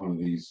one of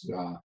these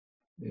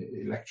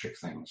electric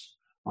things.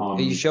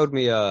 You showed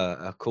me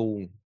a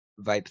cool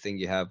vape thing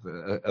you have,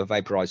 a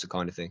vaporizer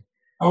kind of thing.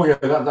 Oh yeah,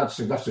 that's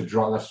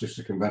just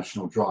a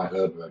conventional dry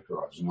herb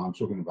vaporizer. And I'm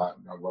talking about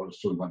I was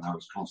talking about now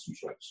is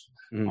concentrates.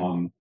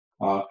 Mm.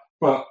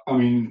 But I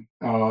mean,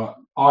 the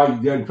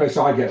only place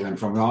I get them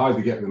from, I either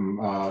get them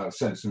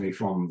sent to me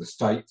from the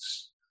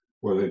States,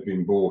 where they've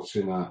been bought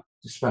in a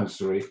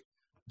dispensary,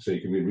 so you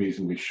can be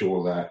reasonably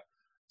sure they're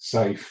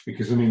safe.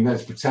 Because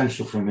there's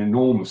potential for an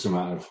enormous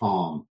amount of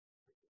harm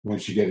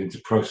once you get into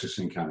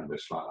processing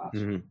cannabis like that.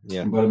 Mm-hmm.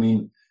 Yeah. But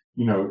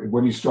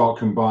when you start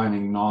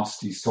combining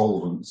nasty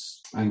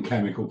solvents and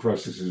chemical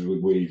processes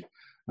with weed,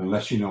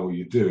 unless you know what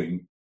you're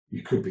doing,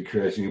 you could be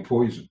creating a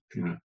poison.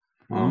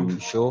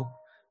 Sure.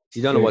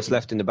 You don't know what's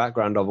left in the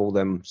background of all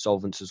them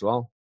solvents as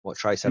well. What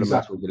trace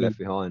elements will be left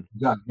behind.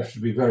 You have to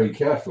be very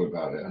careful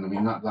about it.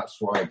 And that's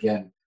why,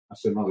 again,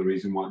 that's another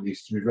reason why it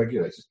needs to be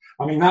regulated.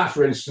 That,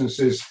 for instance,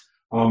 is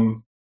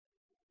one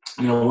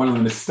of the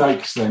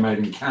mistakes they made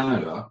in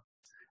Canada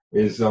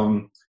is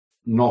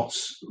not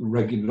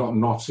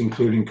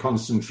including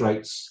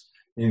concentrates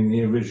in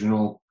the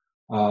original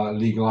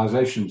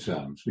legalization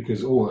terms,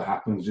 because all that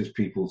happens is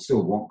people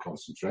still want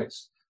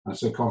concentrates, and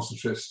so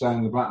concentrates stay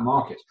in the black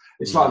market.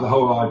 It's like the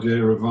whole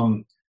idea of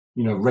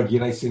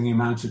regulating the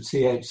amount of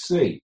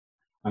THC.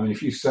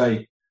 If you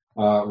say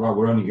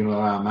we're only going to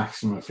allow a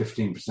maximum of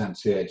 15%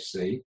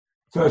 THC,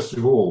 first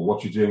of all,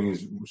 what you're doing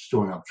is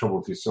storing up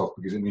trouble for yourself,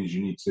 because it means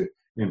you need to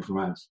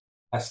implement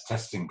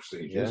testing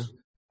procedures.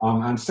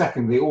 Yeah. And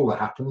secondly, all that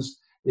happens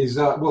is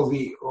all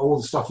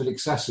the stuff in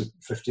excess of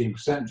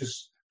 15%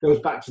 just goes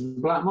back to the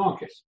black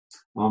market.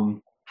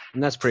 And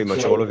that's pretty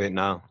much all of it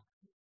now.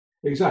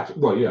 Exactly.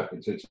 Well, yeah,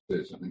 it is.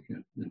 I think.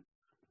 Yeah.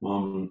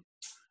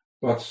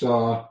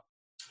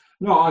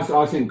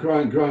 I think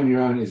growing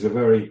your own is a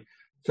very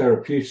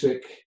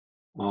therapeutic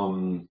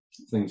thing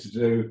to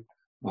do.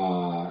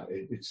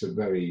 It's a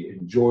very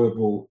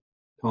enjoyable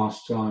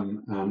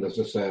pastime, and as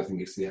I say, I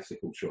think it's the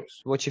ethical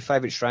choice. What's your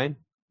favourite strain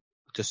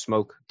to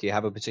smoke? Do you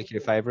have a particular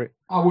favourite?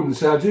 I wouldn't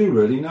say I do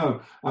really,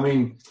 no. I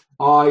mean,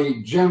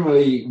 I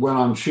generally, when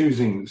I'm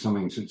choosing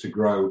something to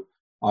grow,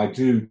 I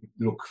do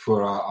look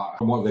for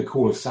what they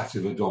call a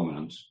sativa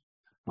dominant.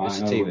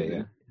 Sativa,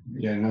 yeah.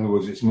 Yeah, in other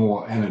words, it's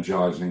more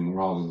energizing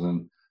rather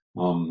than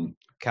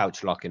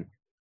couch locking.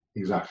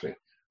 Exactly.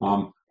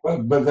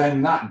 But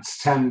then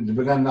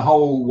the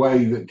whole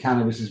way that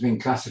cannabis has been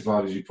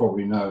classified, as you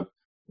probably know,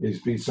 is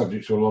been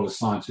subject to a lot of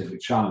scientific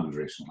challenge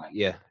recently.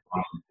 Yeah,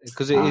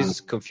 because it is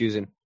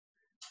confusing.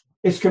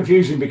 It's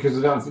confusing because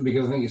I don't think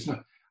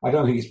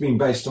it's been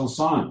based on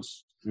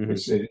science. Mm-hmm.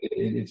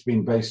 It's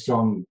been based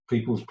on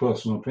people's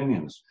personal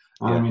opinions.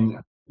 Yeah. I mean,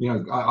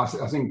 I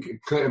think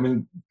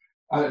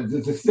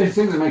the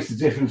thing that makes the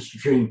difference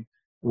between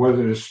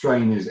whether a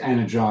strain is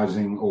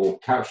energizing or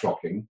couch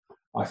locking,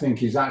 I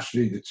think, is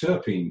actually the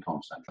terpene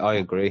content. I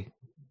agree.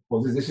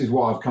 Well, this is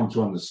what I've come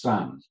to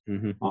understand.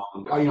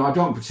 Mm-hmm. I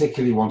don't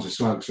particularly want to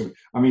smoke.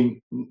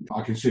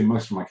 I consume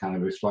most of my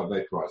cannabis by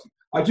vaporizing.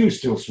 I do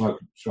still smoke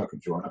a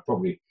joint. I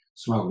probably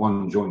smoke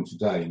one joint a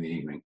day in the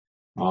evening,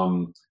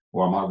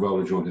 or I might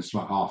roll a joint and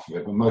smoke half of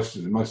it. But most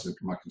of my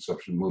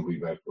consumption will be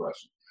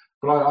vaporizing.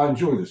 But I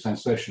enjoy the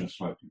sensation of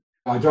smoking.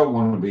 I don't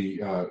want to be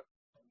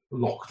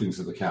locked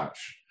into the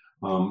couch.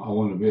 I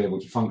want to be able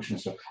to function.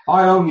 So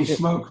I only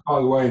smoke, by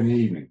the way, in the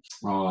evening.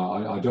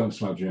 I don't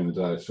smoke during the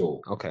day at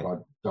all. Okay. I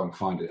don't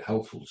find it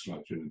helpful to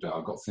smoke during the day.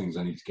 I've got things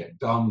I need to get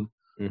done.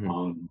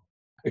 Mm-hmm.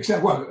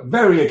 Except,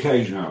 very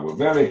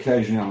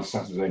occasionally on a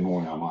Saturday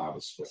morning, I might have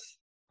a split.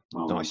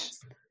 Nice.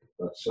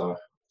 But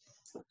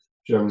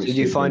generally, so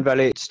do you find that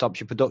it stops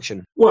your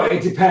production? Well,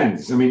 it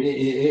depends. I mean,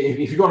 if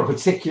you've got a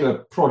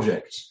particular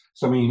project,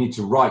 something you need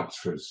to write,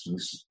 for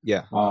instance,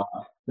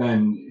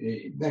 then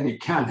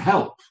it can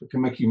help. It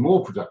can make you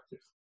more productive.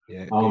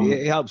 Yeah,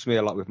 it helps me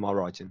a lot with my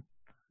writing.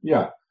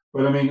 Yeah,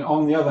 but I mean,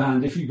 on the other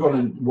hand, if you've got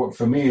what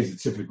for me is a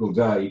typical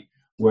day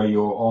where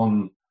you're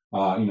on,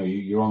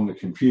 you're on the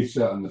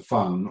computer and the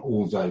phone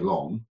all day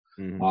long,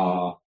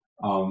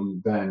 mm-hmm.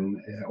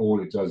 Then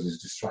all it does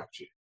is distract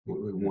you.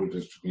 All it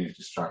does for me is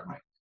distract me,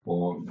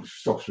 or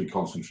stops me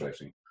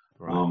concentrating.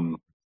 Right.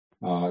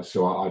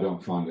 So I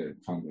don't find it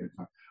fun.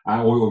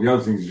 And all the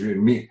other things really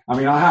me. I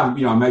mean,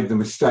 I made the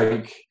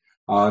mistake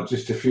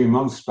just a few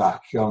months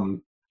back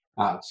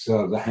at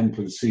the Hemp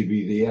and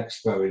CBD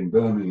Expo in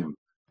Birmingham.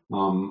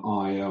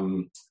 I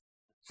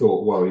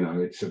thought, well,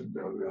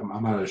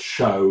 I'm at a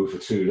show for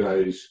 2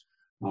 days.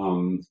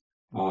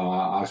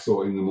 I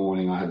thought in the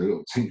morning I had a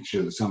little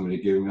tincture that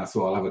somebody gave me. I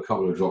thought I'll have a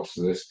couple of drops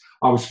of this.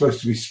 I was supposed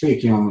to be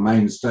speaking on the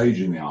main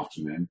stage in the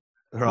afternoon.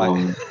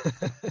 Right.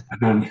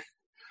 And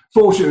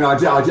fortunately,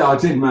 I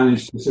did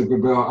manage to,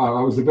 but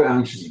I was a bit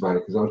anxious about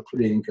it because I was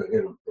pretty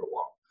incoherent for a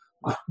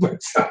while.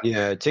 But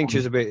yeah,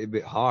 tincture's a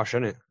bit harsh,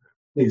 isn't it?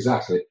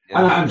 Exactly.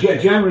 Yeah. And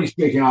generally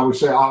speaking, I would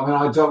say,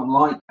 I don't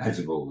like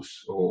edibles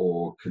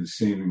or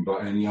consuming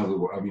by any other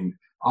way. I mean,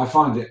 I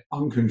find it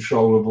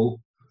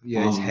uncontrollable.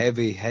 Yeah, it's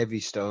heavy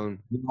stone.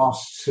 It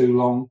lasts too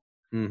long.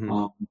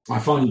 Mm-hmm. I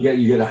find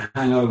you get a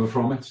hangover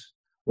from it,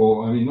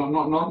 or I mean,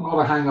 not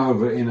a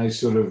hangover in a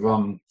sort of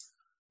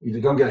you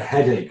don't get a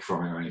headache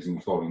from it or anything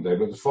the following day,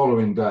 but the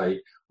following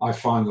day, I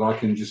find that I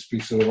can just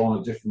be sort of on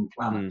a different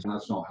planet, and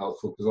that's not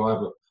helpful because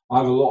I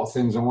have a lot of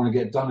things I want to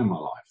get done in my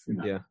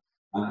life. Yeah.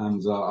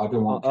 And I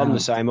don't want. I'm the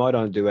same. I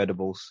don't do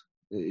edibles.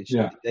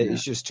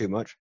 It's just too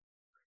much.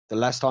 The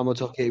last time I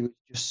took it was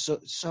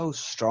just so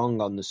strong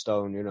on the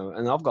stone,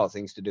 and I've got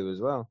things to do as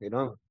well,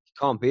 You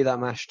can't be that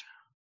mashed.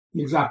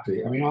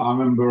 Exactly. I mean, I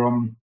remember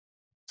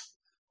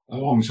a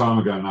long time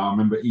ago now, I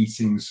remember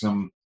eating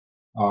some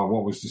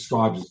what was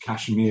described as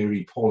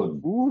Kashmiri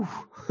pollen. Ooh.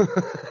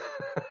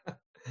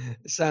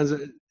 It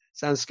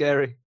sounds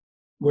scary.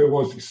 Well, it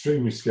was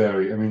extremely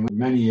scary. I mean,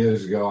 many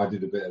years ago, I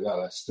did a bit of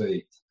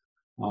LSD.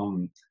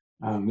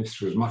 And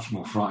this was much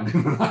more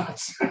frightening than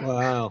that.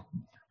 Wow.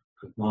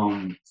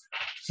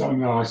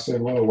 Something that I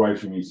said well away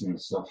from eating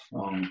this stuff.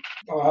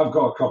 I've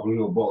got a couple of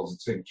little bottles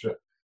of tincture,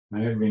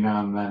 and every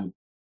now and then,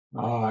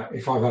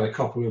 if I've had a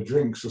couple of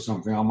drinks or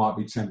something, I might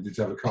be tempted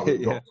to have a couple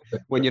of drops.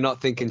 When you're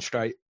not thinking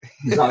straight.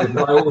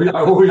 Exactly. I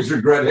always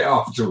regret it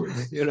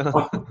afterwards.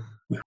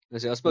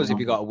 I suppose if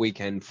you got a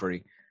weekend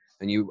free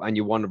and you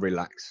want to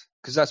relax,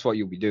 because that's what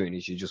you'll be doing,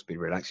 is you just be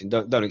relaxing.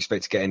 Don't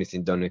expect to get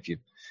anything done if you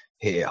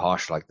hit it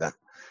harsh like that.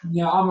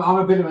 Yeah, I'm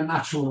a bit of a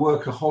natural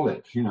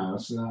workaholic,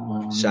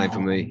 Same for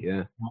me,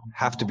 yeah.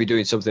 Have to be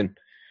doing something.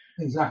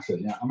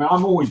 Exactly, yeah. I mean,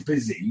 I'm always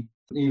busy,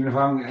 even if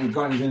I haven't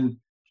got anything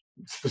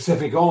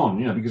specific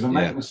on, because I'm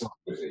making myself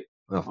busy.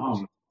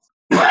 Oh.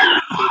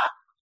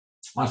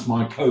 That's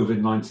my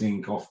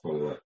COVID-19 cough, by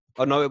the way.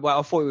 Oh, no, well,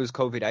 I thought it was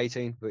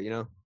COVID-18, but,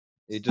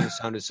 it doesn't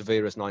sound as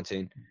severe as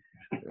 19.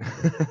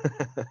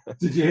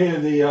 Did you hear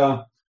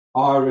the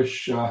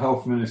Irish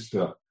health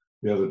minister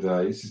the other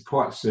day? This is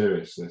quite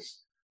serious, this.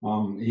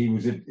 He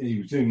was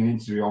doing an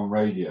interview on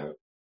radio,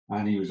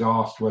 and he was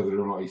asked whether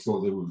or not he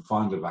thought they would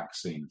find a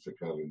vaccine for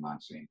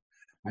COVID-19.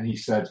 And he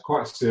said,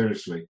 quite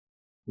seriously,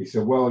 He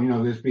said, well,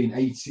 there's been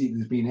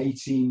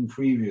 18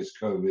 previous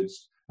COVIDs,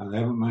 and they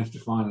haven't managed to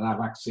find a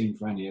vaccine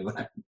for any of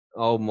them.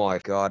 Oh my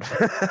God!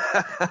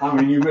 I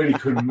mean, you really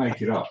couldn't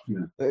make it up.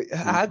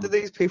 How do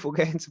these people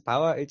get into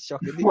power? It's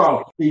shocking.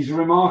 Well, he's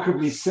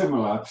remarkably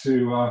similar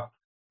to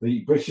the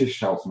British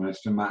Health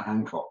Minister, Matt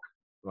Hancock.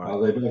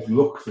 Right. They both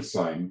look the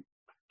same.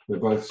 They're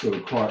both sort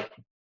of quite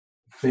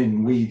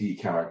thin, weedy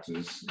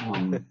characters.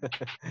 The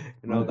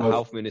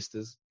health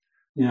ministers.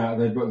 Yeah,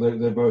 they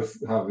both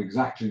have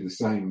exactly the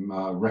same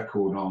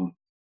record on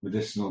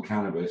medicinal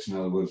cannabis. In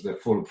other words, they're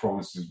full of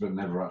promises but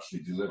never actually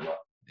deliver.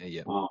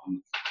 Yeah.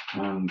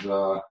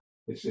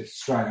 It's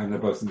straight, and they're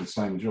both in the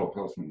same job,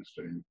 health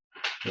minister.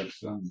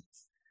 It's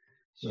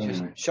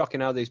just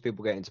shocking how these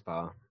people get into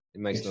power. It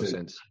makes no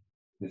sense.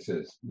 It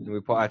is. We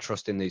put our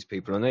trust in these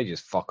people, and they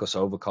just fuck us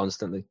over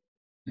constantly.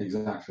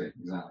 Exactly.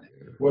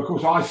 Well, of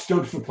course, I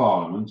stood for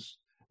Parliament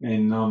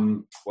in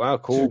wow,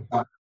 cool.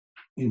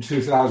 In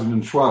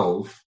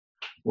 2012,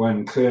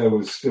 when Clear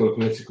was still a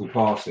political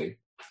party,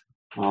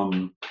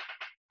 and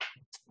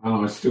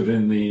I stood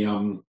in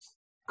the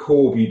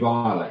Corby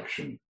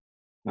by-election.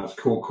 That's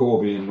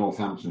Corby in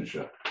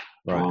Northamptonshire.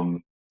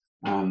 Right.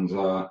 And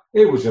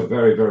it was a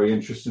very, very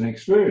interesting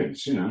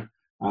experience,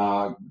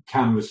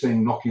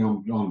 canvassing, knocking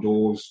on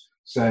doors,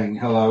 saying,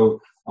 hello,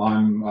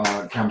 I'm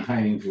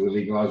campaigning for the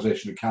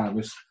legalisation of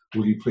cannabis.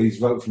 Will you please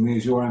vote for me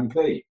as your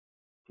MP?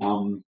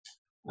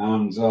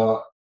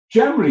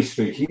 Generally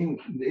speaking,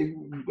 it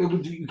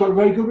got a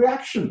very good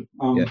reaction.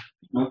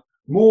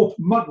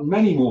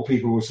 Many more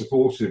people were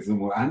supportive than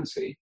were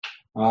anti.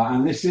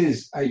 And this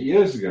is 8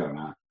 years ago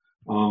now.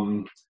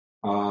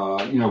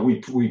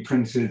 We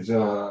printed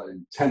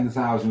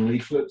 10,000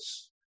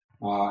 leaflets.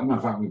 In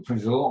fact, we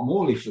printed a lot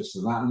more leaflets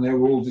than that, and they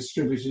were all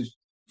distributed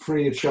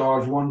free of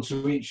charge, one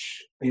to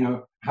each,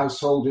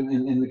 household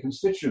in the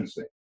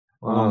constituency.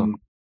 Wow.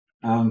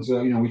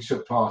 We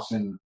took part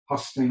in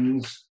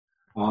hustings.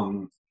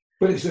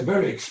 But it's a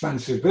very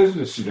expensive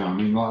business, I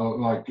mean,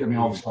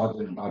 obviously I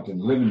didn't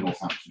live in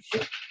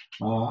Northamptonshire,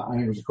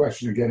 and it was a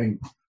question of getting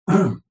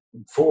 4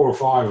 or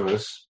 5 of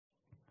us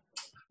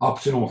up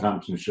to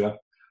Northamptonshire.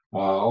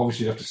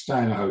 Obviously, you have to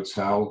stay in a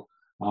hotel,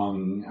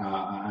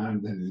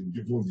 and then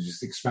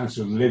just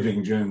expensive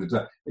living during the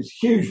day. It's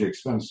hugely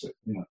expensive,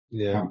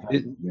 Yeah,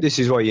 this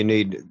is what you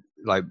need,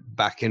 like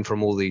backing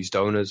from all these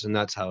donors, and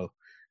that's how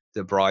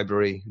the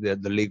bribery, the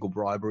legal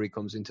bribery,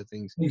 comes into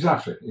things.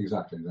 Exactly.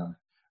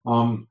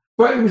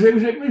 But it was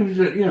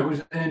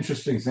an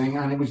interesting thing,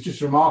 and it was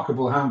just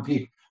remarkable how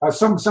people,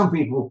 some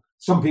people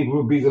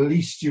would be the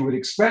least you would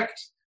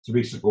expect to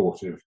be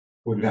supportive,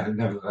 would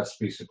nevertheless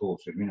be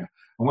supportive, And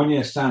when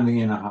you're standing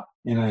in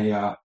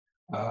a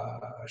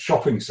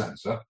shopping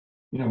centre,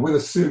 with a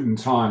suit and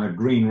tie and a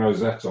green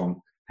rosette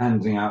on,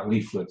 handing out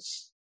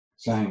leaflets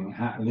saying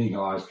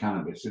legalise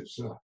cannabis, it's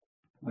an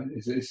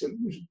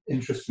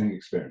interesting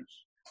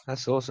experience.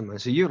 That's awesome, man.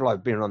 So you've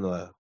been on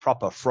the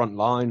proper front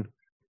line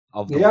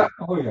of the Yeah.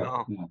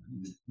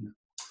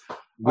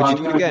 Would you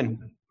do it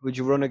again? Would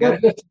you run again?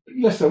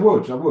 Yes, I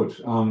would. I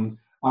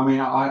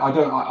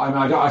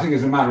think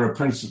as a matter of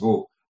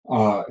principle,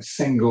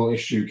 single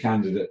issue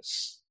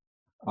candidates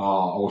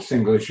or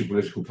single issue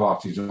political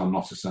parties are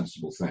not a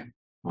sensible thing.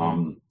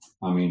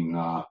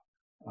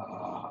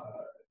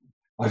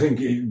 I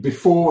think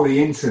before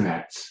the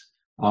internet,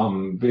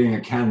 being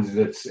a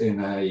candidate in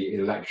a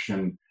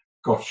election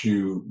got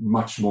you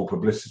much more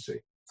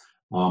publicity,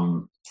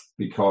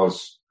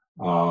 because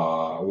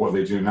what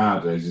they do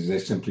nowadays is they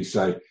simply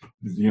say,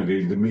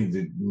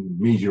 the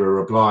media are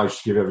obliged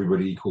to give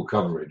everybody equal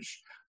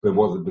coverage. But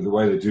the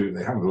way they do it,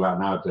 they handle that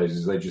nowadays,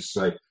 is they just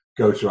say,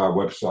 go to our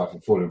website for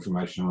full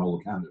information on all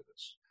the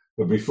candidates.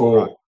 But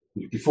before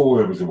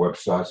there was a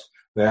website,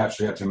 they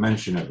actually had to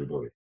mention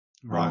everybody.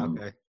 Right.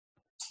 Okay.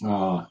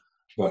 I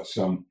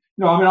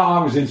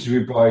was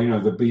interviewed by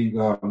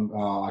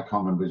I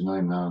can't remember his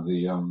name now.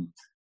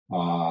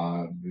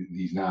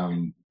 He's now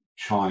in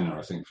China,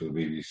 I think, for the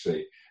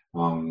BBC.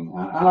 And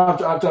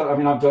I've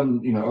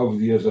done over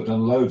the years, I've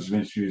done loads of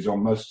interviews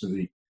on most of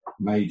the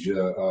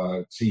major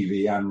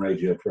TV and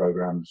radio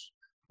programs.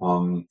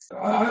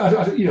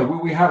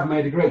 We have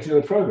made a great deal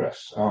of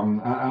progress,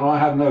 and I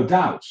have no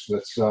doubts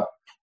that.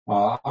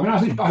 I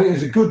think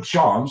there's a good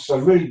chance. I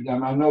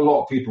know a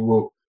lot of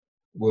people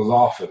will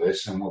laugh at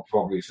this and will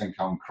probably think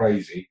I'm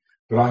crazy,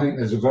 but I think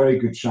there's a very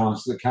good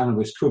chance that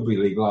cannabis could be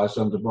legalised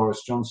under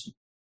Boris Johnson.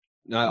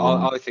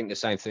 No, I think the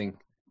same thing.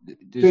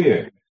 Do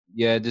you?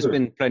 Yeah, there's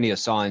been plenty of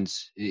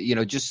signs,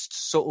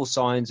 just subtle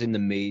signs in the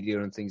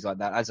media and things like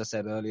that. As I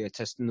said earlier,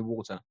 testing the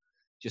water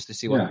just to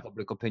see what the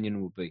public opinion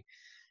will be.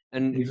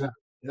 And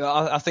exactly.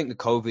 I think the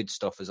COVID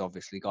stuff has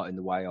obviously got in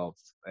the way of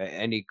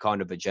any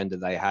kind of agenda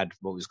they had,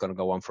 what was going to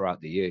go on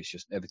throughout the year. It's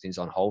just everything's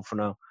on hold for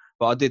now.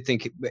 But I did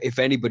think if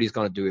anybody's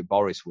going to do it,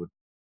 Boris would.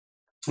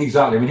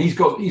 Exactly. I mean, he's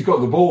got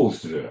the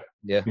balls to do it.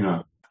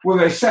 Yeah. Well,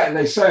 they say at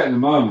the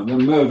moment that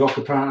Murdoch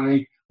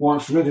apparently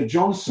wants rid of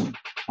Johnson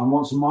and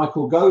wants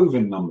Michael Gove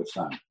in number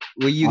 10.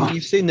 Well,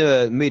 you've seen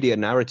the media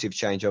narrative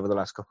change over the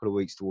last couple of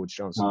weeks towards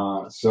Johnson.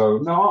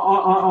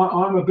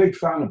 I'm a big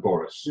fan of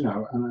Boris.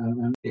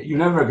 And you're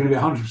never going to be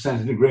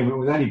 100% in agreement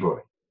with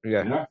anybody.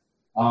 Yeah.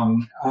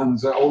 And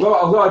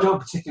although I don't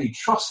particularly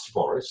trust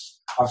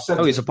Boris, I've said.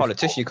 Oh, he's a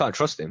politician. You can't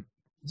trust him.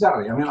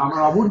 Exactly.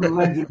 I wouldn't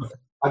lend him.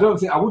 I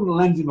wouldn't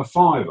lend him a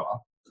fiver.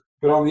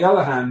 But on the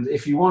other hand,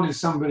 if you wanted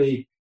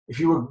somebody, if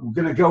you were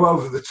going to go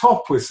over the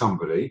top with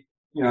somebody,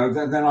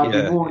 then I'd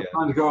be more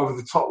inclined to go over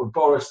the top with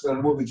Boris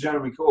than with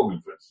Jeremy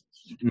Corbyn, for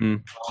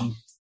instance.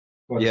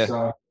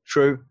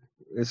 True.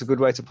 It's a good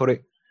way to put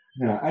it.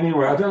 Yeah.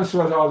 Anyway, I don't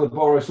suppose either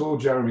Boris or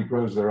Jeremy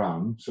grows their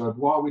own. So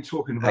why are we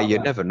talking about? You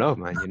never know,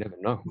 man. You never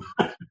know.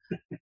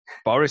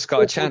 Boris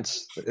got a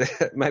chance.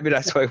 Maybe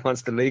that's why he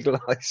wants to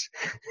legalise.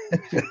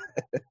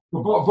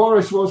 Well,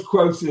 Boris was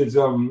quoted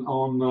on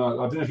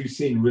I don't know if you've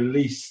seen,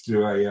 released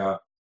to a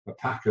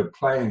pack of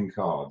playing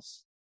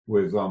cards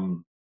with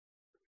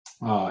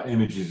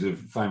images of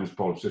famous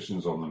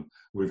politicians on them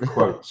with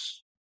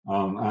quotes.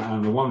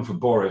 And the one for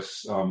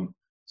Boris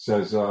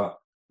says,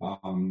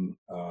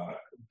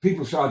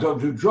 people say I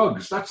don't do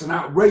drugs. That's an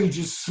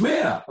outrageous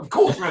smear. Of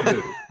course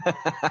I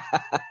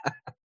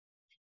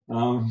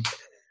do.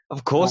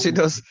 Of course he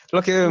does.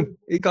 Look at him.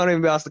 He can't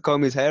even be asked to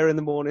comb his hair in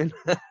the morning.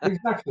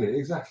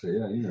 Exactly.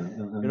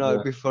 Yeah,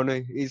 it'd be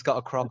funny. He's got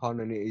a crop on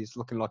and he's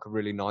looking like a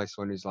really nice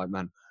one. He's like,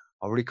 man,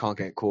 I really can't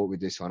get caught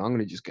with this one. I'm going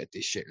to just get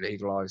this shit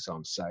legalised so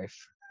I'm safe.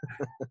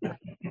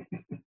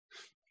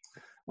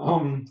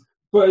 I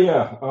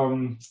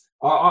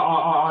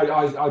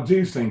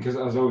do think, as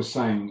I was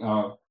saying,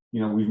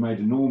 we've made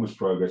enormous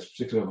progress,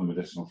 particularly on the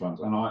medicinal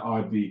front. And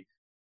I've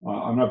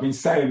been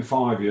saying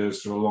 5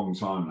 years for a long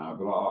time now,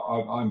 but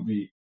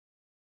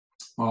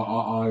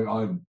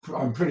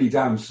I'm pretty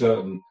damn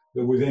certain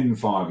that within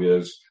 5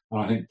 years,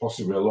 and I think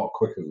possibly a lot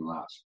quicker than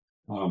that,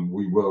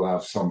 we will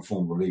have some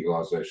form of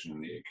legalisation in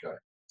the UK.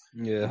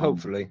 Yeah,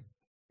 hopefully.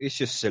 It's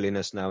just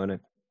silliness now, isn't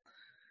it?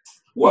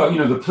 Well,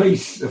 the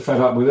police are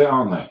fed up with it,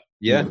 aren't they?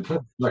 Yeah. The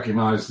police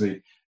recognise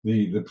the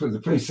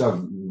police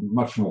have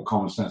much more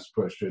common sense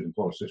approach to it than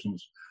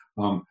politicians,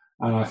 and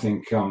I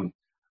think as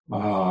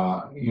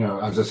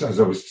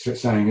I was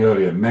saying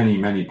earlier,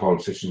 many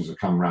politicians have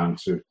come around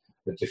to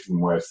a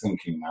different way of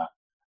thinking now,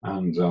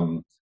 and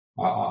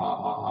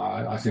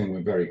I think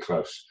we're very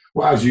close.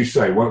 Well, as you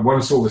say,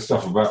 once all this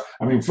stuff about,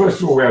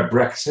 first of all we had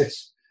Brexit,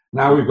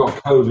 now we've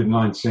got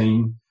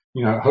COVID-19.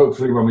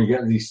 Hopefully when we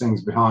get these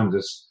things behind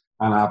us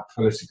and our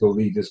political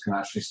leaders can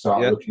actually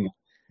start looking at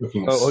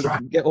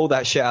get all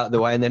that shit out of the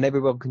way, and then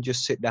everyone can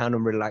just sit down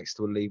and relax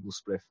to a legal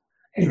spliff.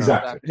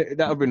 Exactly.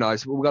 That would be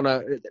nice.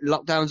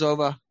 Lockdown's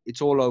over. It's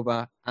all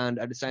over, and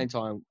at the same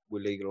time,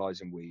 we're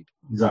legalising weed.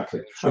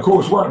 Exactly. Of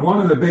course,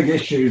 one of the big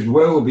issues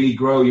will be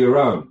grow your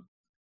own.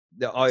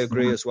 I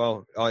agree as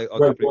well.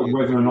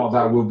 Whether or not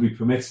that will be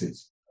permitted.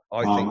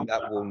 I think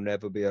that will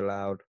never be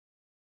allowed.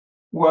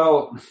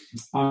 Well,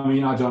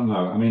 I don't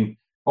know.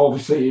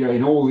 Obviously,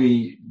 in all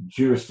the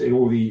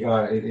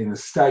in the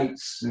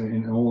States,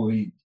 in all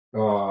the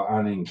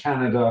and in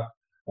Canada,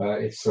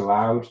 it's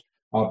allowed.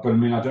 But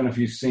I don't know if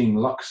you've seen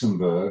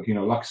Luxembourg.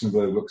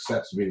 Luxembourg looks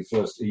set to be the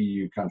first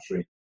EU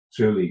country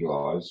to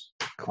legalise,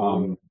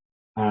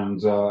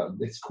 and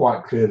it's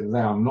quite clear that they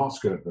are not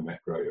going to permit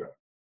grow your own.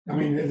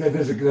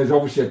 There's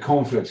obviously a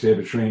conflict here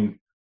between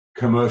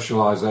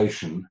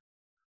commercialisation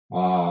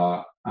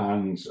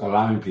and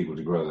allowing people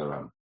to grow their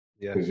own.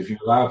 Because if you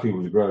allow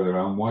people to grow their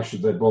own, why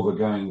should they bother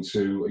going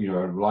to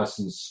a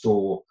licensed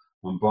store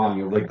and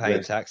buying a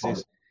regulated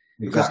taxes?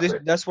 Exactly.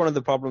 Because that's one of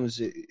the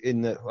problems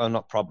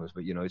not problems,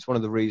 but it's one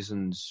of the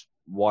reasons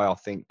why I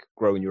think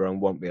growing your own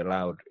won't be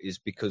allowed is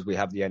because we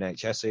have the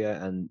NHS here,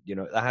 and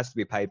that has to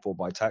be paid for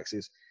by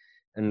taxes.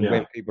 And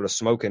when people are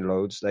smoking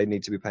loads, they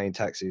need to be paying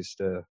taxes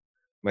to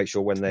make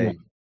sure when they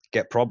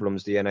get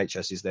problems, the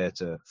NHS is there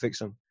to fix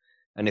them.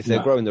 And if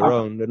they're growing their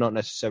own, they're not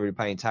necessarily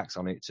paying tax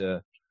on it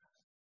to.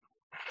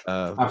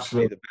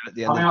 Absolutely.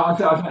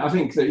 I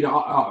think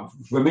that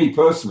for me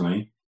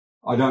personally,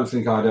 I don't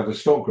think I'd ever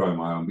stop growing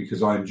my own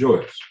because I enjoy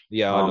it.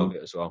 Yeah, I love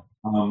it as well.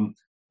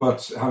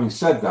 But having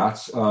said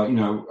that,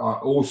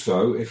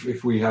 also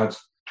if we had,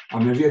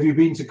 have you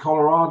been to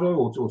Colorado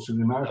or to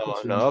the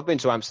Americas? No, I've been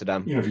to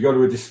Amsterdam. If you go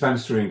to a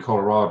dispensary in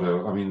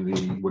Colorado,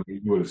 you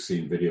would have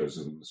seen videos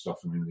of them and stuff.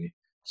 The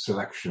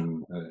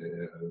selection,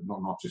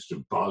 not just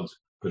of bud,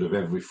 but of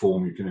every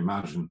form you can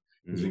imagine,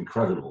 is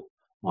incredible.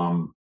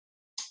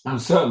 And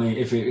certainly,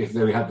 if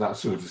they had that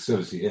sort of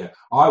facility here,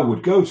 I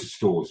would go to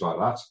stores like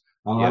that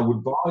and I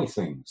would buy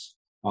things.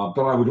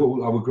 But I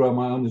would grow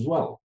my own as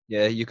well.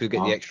 Yeah, you could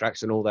get the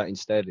extracts and all that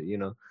instead.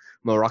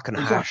 Moroccan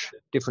hash,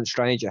 different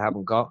strains you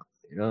haven't got.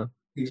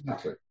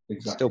 Exactly.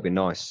 Still be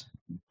nice.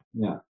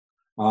 Yeah.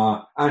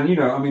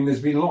 And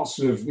there's been lots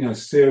of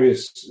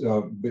serious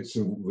bits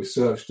of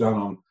research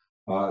done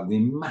on the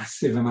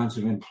massive amount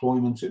of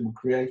employment it will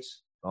create.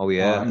 Oh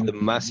yeah, the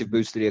massive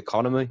boost to the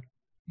economy.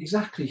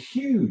 Exactly,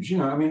 huge.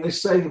 They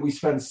say that we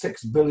spend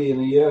 $6 billion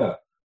a year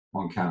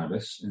on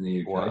cannabis in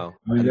the UK. Wow.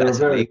 There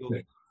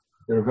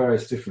are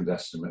various different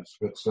estimates,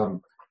 but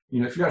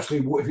if you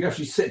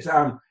actually sit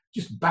down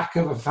just back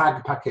of a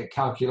fag packet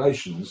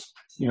calculations,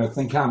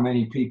 think how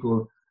many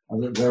people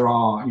there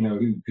are,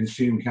 who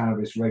consume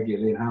cannabis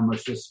regularly and how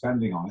much they're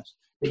spending on it.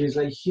 It is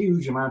a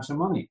huge amount of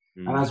money.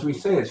 And as we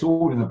say, it's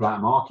all in the black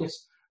market,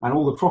 and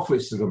all the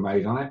profits that are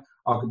made on it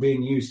are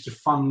being used to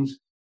fund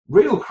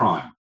real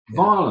crime,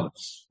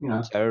 violence,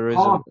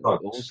 terrorism, hard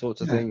drugs, all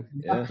sorts of things.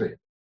 Exactly.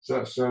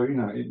 So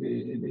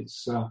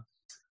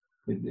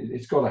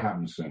it's got to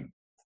happen soon.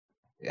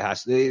 It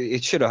has.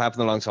 It should have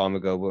happened a long time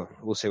ago, but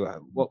we'll see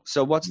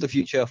So what's the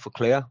future for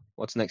Clear?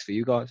 What's next for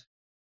you guys?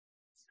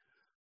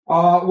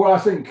 Well, I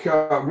think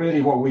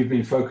really what we've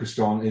been focused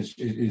on is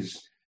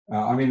the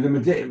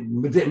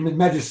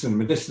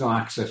medicinal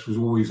access was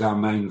always our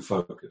main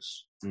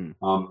focus,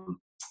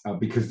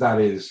 because that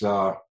is,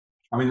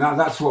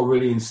 that's what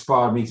really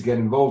inspired me to get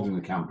involved in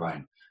the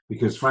campaign.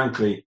 Because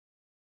frankly,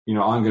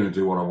 I'm going to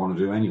do what I want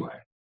to do anyway.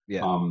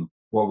 Yeah.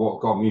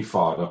 What got me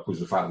fired up was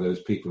the fact that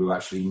there's people who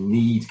actually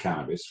need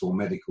cannabis for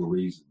medical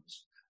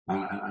reasons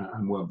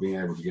and weren't being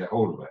able to get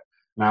hold of it.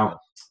 Now,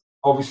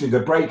 obviously, the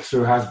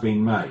breakthrough has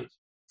been made.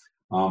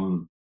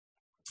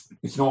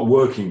 It's not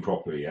working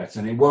properly yet,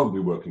 and it won't be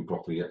working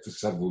properly yet for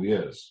several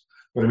years.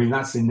 But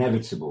that's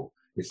inevitable.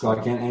 It's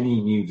like any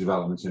new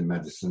development in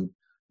medicine,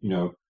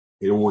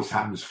 it always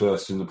happens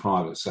first in the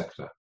private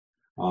sector.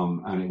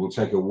 And it will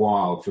take a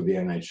while for the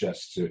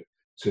NHS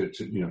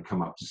to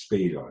come up to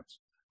speed on it.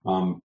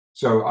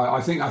 So I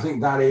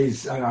think that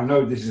is, I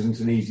know this isn't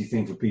an easy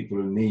thing for people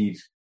who need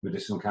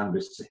medicinal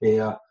cannabis to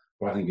hear,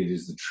 but I think it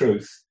is the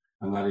truth.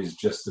 And that is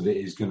just that it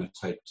is going to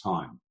take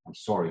time. I'm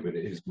sorry, but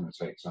it is going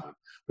to take time.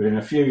 But in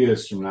a few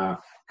years from now, a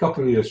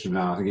couple of years from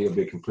now, I think it'll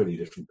be a completely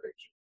different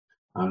picture.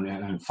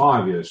 And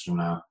 5 years from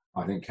now,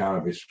 I think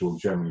cannabis will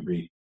generally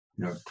be,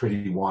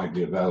 pretty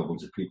widely available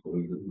to people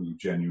who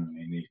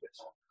genuinely need it.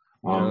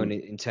 And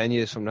in 10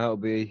 years from now, it'll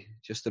be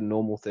just a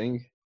normal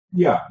thing.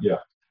 Yeah.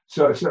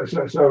 So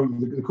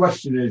the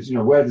question is,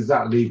 where does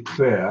that leave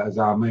Clear as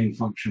our main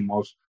function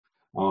was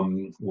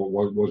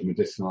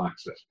medicinal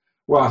access?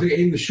 Well, I think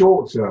in the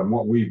short term,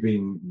 what we've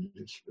been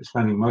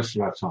spending most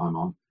of our time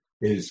on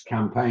is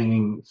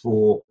going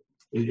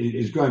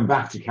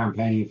back to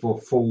campaigning for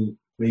full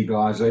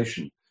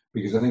legalization.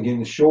 Because I think in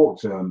the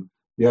short term,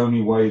 the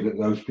only way that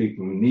those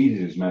people who need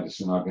it as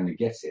medicine are going to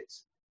get it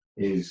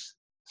is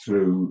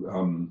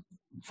through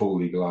full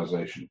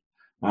legalization.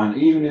 And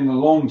even in the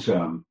long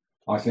term,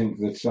 I think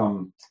that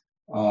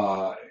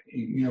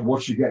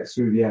what you get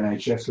through the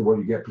NHS or what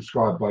you get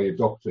prescribed by your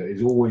doctor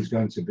is always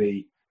going to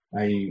be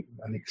an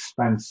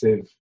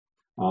expensive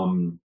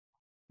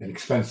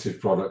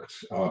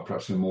product,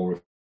 perhaps a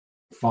more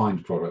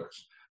refined product.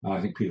 And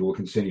I think people will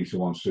continue to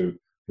want to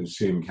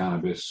consume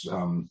cannabis,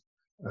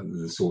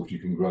 the sort you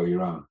can grow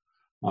your own.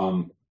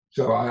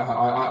 So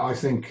I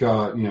think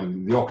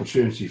the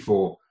opportunity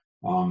for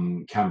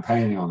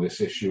campaigning on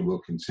this issue will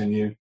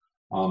continue.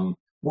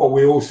 What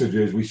we also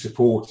do is we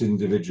support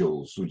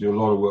individuals. We do a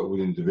lot of work with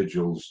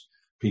individuals,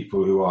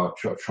 people who are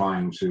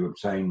trying to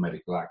obtain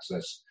medical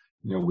access.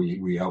 We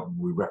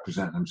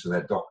represent them to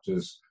their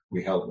doctors.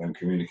 We help them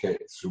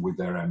communicate with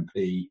their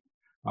MP.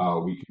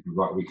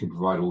 We can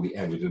provide all the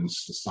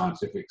evidence, the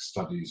scientific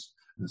studies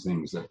and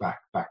things that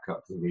back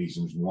up the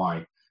reasons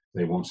why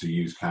they want to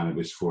use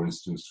cannabis, for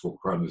instance, for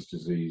Crohn's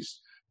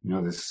disease.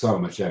 There's so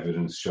much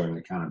evidence showing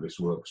that cannabis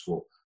works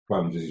for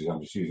Crohn's disease.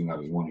 I'm just using that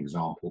as one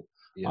example.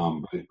 Yeah.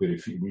 But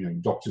if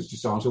doctors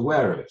just aren't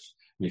aware of it,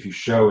 and if you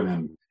show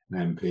an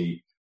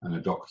MP and a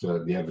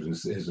doctor the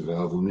evidence that is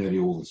available nearly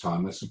all the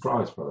time, they're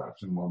surprised by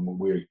that. And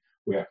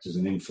we act as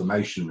an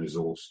information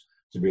resource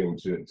to be able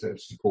to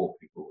support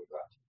people with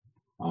that.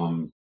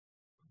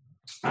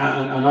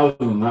 And other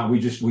than that,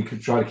 we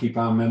could try to keep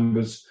our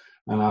members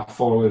and our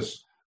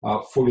followers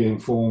fully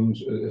informed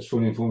as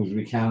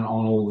we can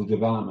on all the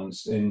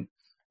developments in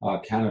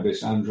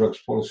cannabis and drugs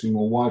policy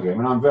more widely.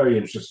 I'm very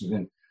interested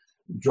in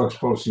drugs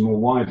policy more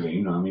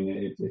widely.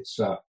 It's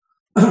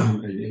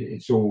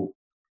all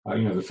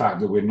the fact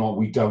that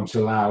we don't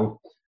allow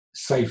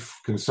safe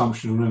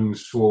consumption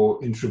rooms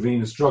for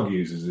intravenous drug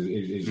users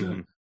is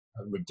a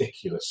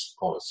ridiculous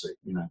policy.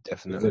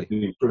 Definitely,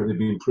 they've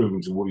been proven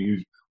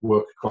to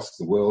work across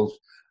the world.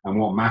 And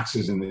what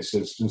matters in this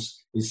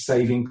instance is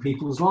saving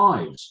people's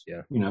lives.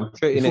 Yeah,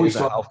 treating it as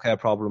a healthcare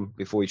problem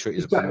before we treat it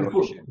as a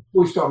criminal issue.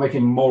 Before we start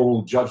making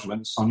moral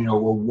judgments on,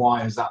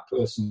 why is that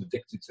person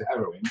addicted to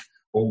heroin,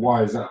 or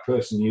why is that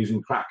person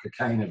using crack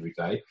cocaine every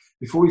day?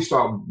 Before you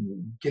start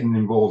getting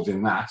involved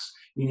in that,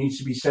 you need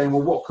to be saying,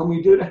 well, what can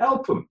we do to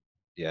help them?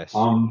 Yes.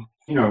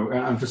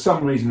 And for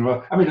some reason,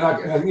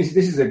 I think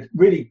this is a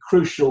really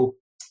crucial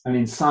and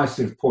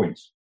incisive point.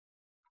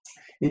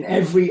 In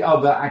every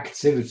other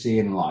activity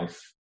in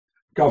life,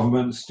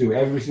 governments do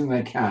everything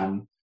they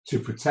can to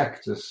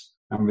protect us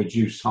and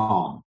reduce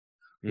harm.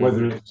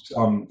 Whether it's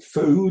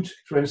food,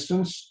 for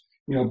instance,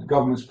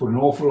 governments put an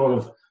awful lot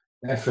of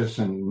effort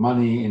and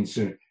money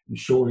into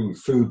ensuring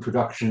food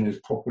production is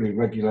properly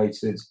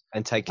regulated.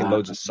 And taking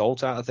loads of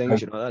salt out of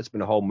things, that's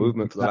been a whole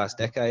movement for the last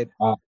decade.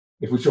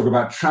 If we talk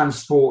about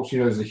transport,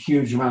 there's a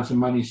huge amount of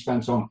money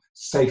spent on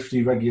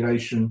safety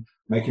regulation.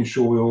 making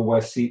sure we all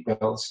wear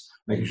seatbelts,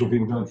 making sure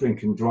people don't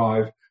drink and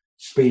drive,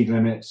 speed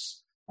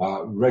limits,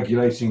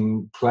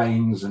 regulating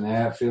planes and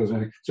airfields and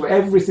everything. So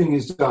everything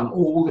is done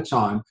all the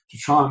time to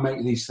try and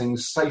make these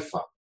things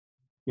safer.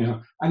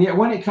 And yet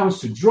when it comes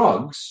to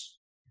drugs,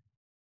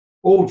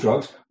 all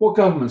drugs, what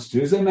governments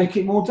do is they make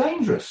it more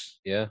dangerous.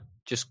 Yeah,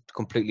 just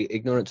completely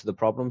ignorant to the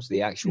problems,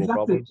 the actual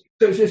problems.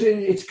 So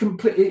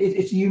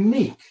it's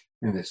unique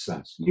in this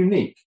sense,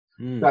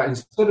 that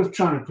instead of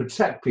trying to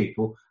protect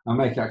people and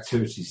make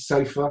activities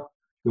safer,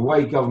 the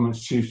way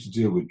governments choose to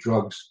deal with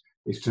drugs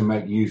is to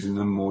make using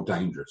them more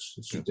dangerous.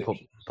 It's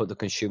ridiculous. Put the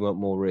consumer at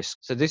more risk.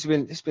 So this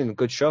has been a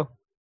good show.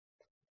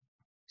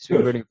 It's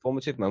been really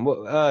informative, man.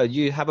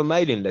 You have a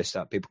mailing list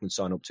that people can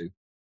sign up to?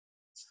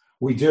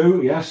 We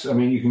do, yes. I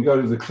mean, you can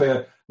go to the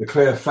Clear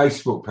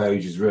Facebook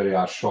page is really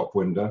our shop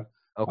window.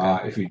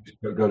 Okay. If you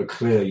go to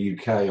Clear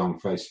UK on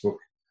Facebook.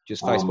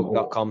 Just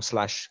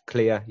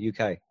facebook.com/Clear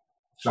UK.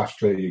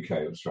 /Clear UK,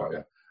 that's right,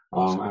 yeah.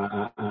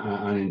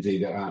 And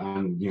indeed,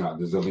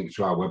 there's a link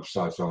to our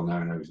website on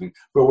there and everything.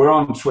 But we're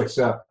on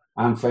Twitter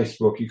and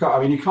Facebook. You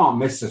can't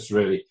miss us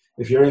really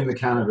if you're in the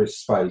cannabis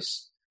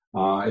space.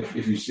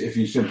 If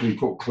you simply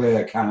put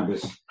Clear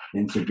Cannabis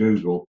into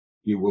Google,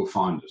 you will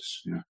find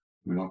us.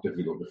 We're not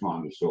difficult to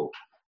find at all.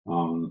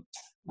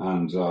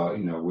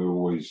 We're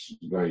always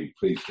very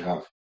pleased to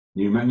have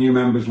new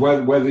members.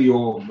 Whether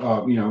you're,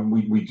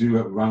 we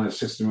do run a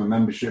system of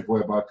membership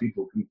whereby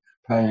people can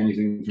pay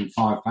anything from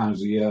 £5 a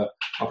year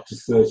up to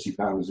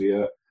 £30 a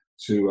year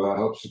to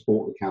help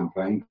support the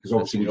campaign. Because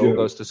obviously, it all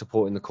goes to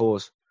supporting the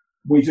cause.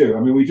 We do. I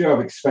mean, we do have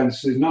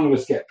expenses. None of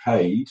us get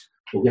paid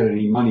or get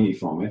any money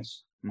from it.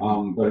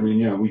 But I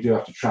mean, we do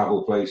have to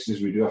travel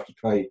places. We do have to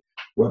pay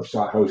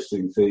website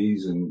hosting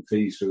fees and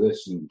fees for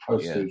this and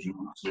postage and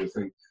all that sort of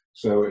thing.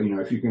 So,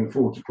 if you can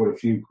afford to put a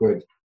few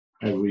quid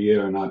every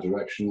year in our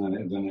direction,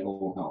 then it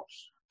all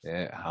helps.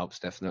 Yeah, it helps,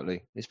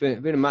 definitely. It's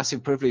been a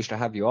massive privilege to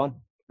have you on.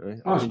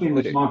 It's been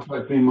my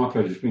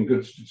pleasure. It's been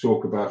good to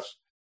talk about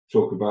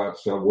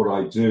what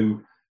I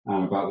do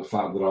and about the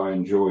fact that I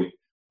enjoy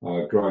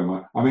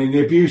growing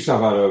the abuse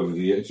I've had over the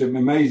years. It's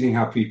amazing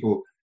how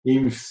people,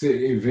 even if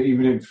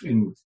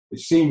it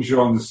seems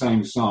you're on the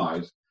same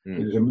side,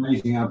 it's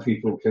amazing how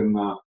people can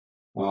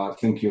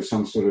think you're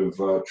some sort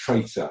of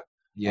traitor.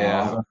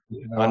 Yeah,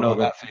 I know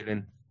that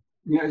feeling.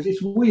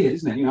 It's weird,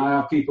 isn't it? I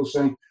have people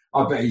saying,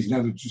 "I bet he's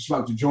never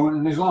smoked a joint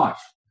in his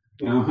life,"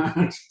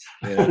 and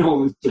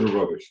all this sort of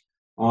rubbish.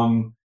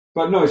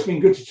 But no, it's been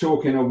good to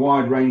talk in a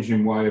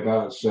wide-ranging way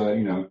about,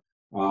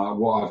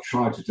 what I've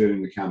tried to do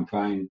in the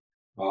campaign,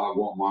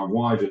 what my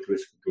wider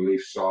political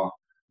beliefs are,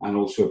 and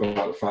also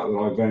about the fact that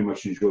I very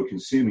much enjoy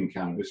consuming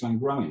cannabis and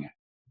growing it.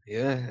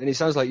 Yeah, and it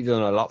sounds like you've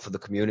done a lot for the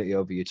community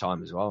over your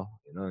time as well.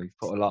 You've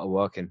put a lot of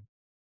work in.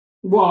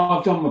 Well,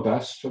 I've done my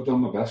best. I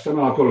mean,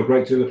 I've got a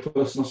great deal of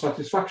personal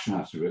satisfaction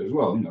out of it as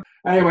well.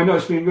 Anyway, no,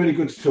 it's been really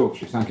good to talk to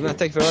you. Thank you. No,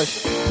 thank you very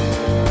much.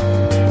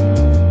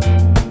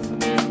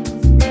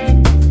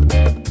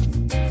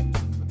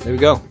 There we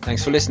go.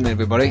 Thanks for listening,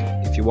 everybody.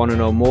 If you want to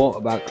know more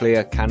about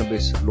Clear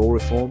Cannabis Law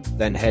Reform,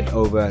 then head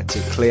over to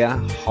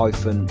clear-uk.org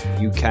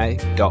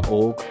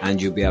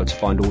and you'll be able to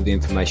find all the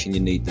information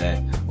you need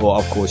there. Or,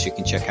 of course, you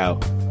can check out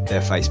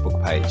their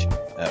Facebook page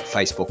at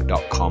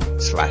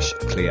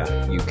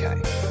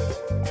facebook.com/clearuk.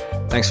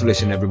 Thanks for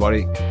listening,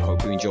 everybody. I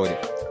hope you enjoyed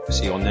it.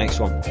 See you on the next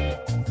one.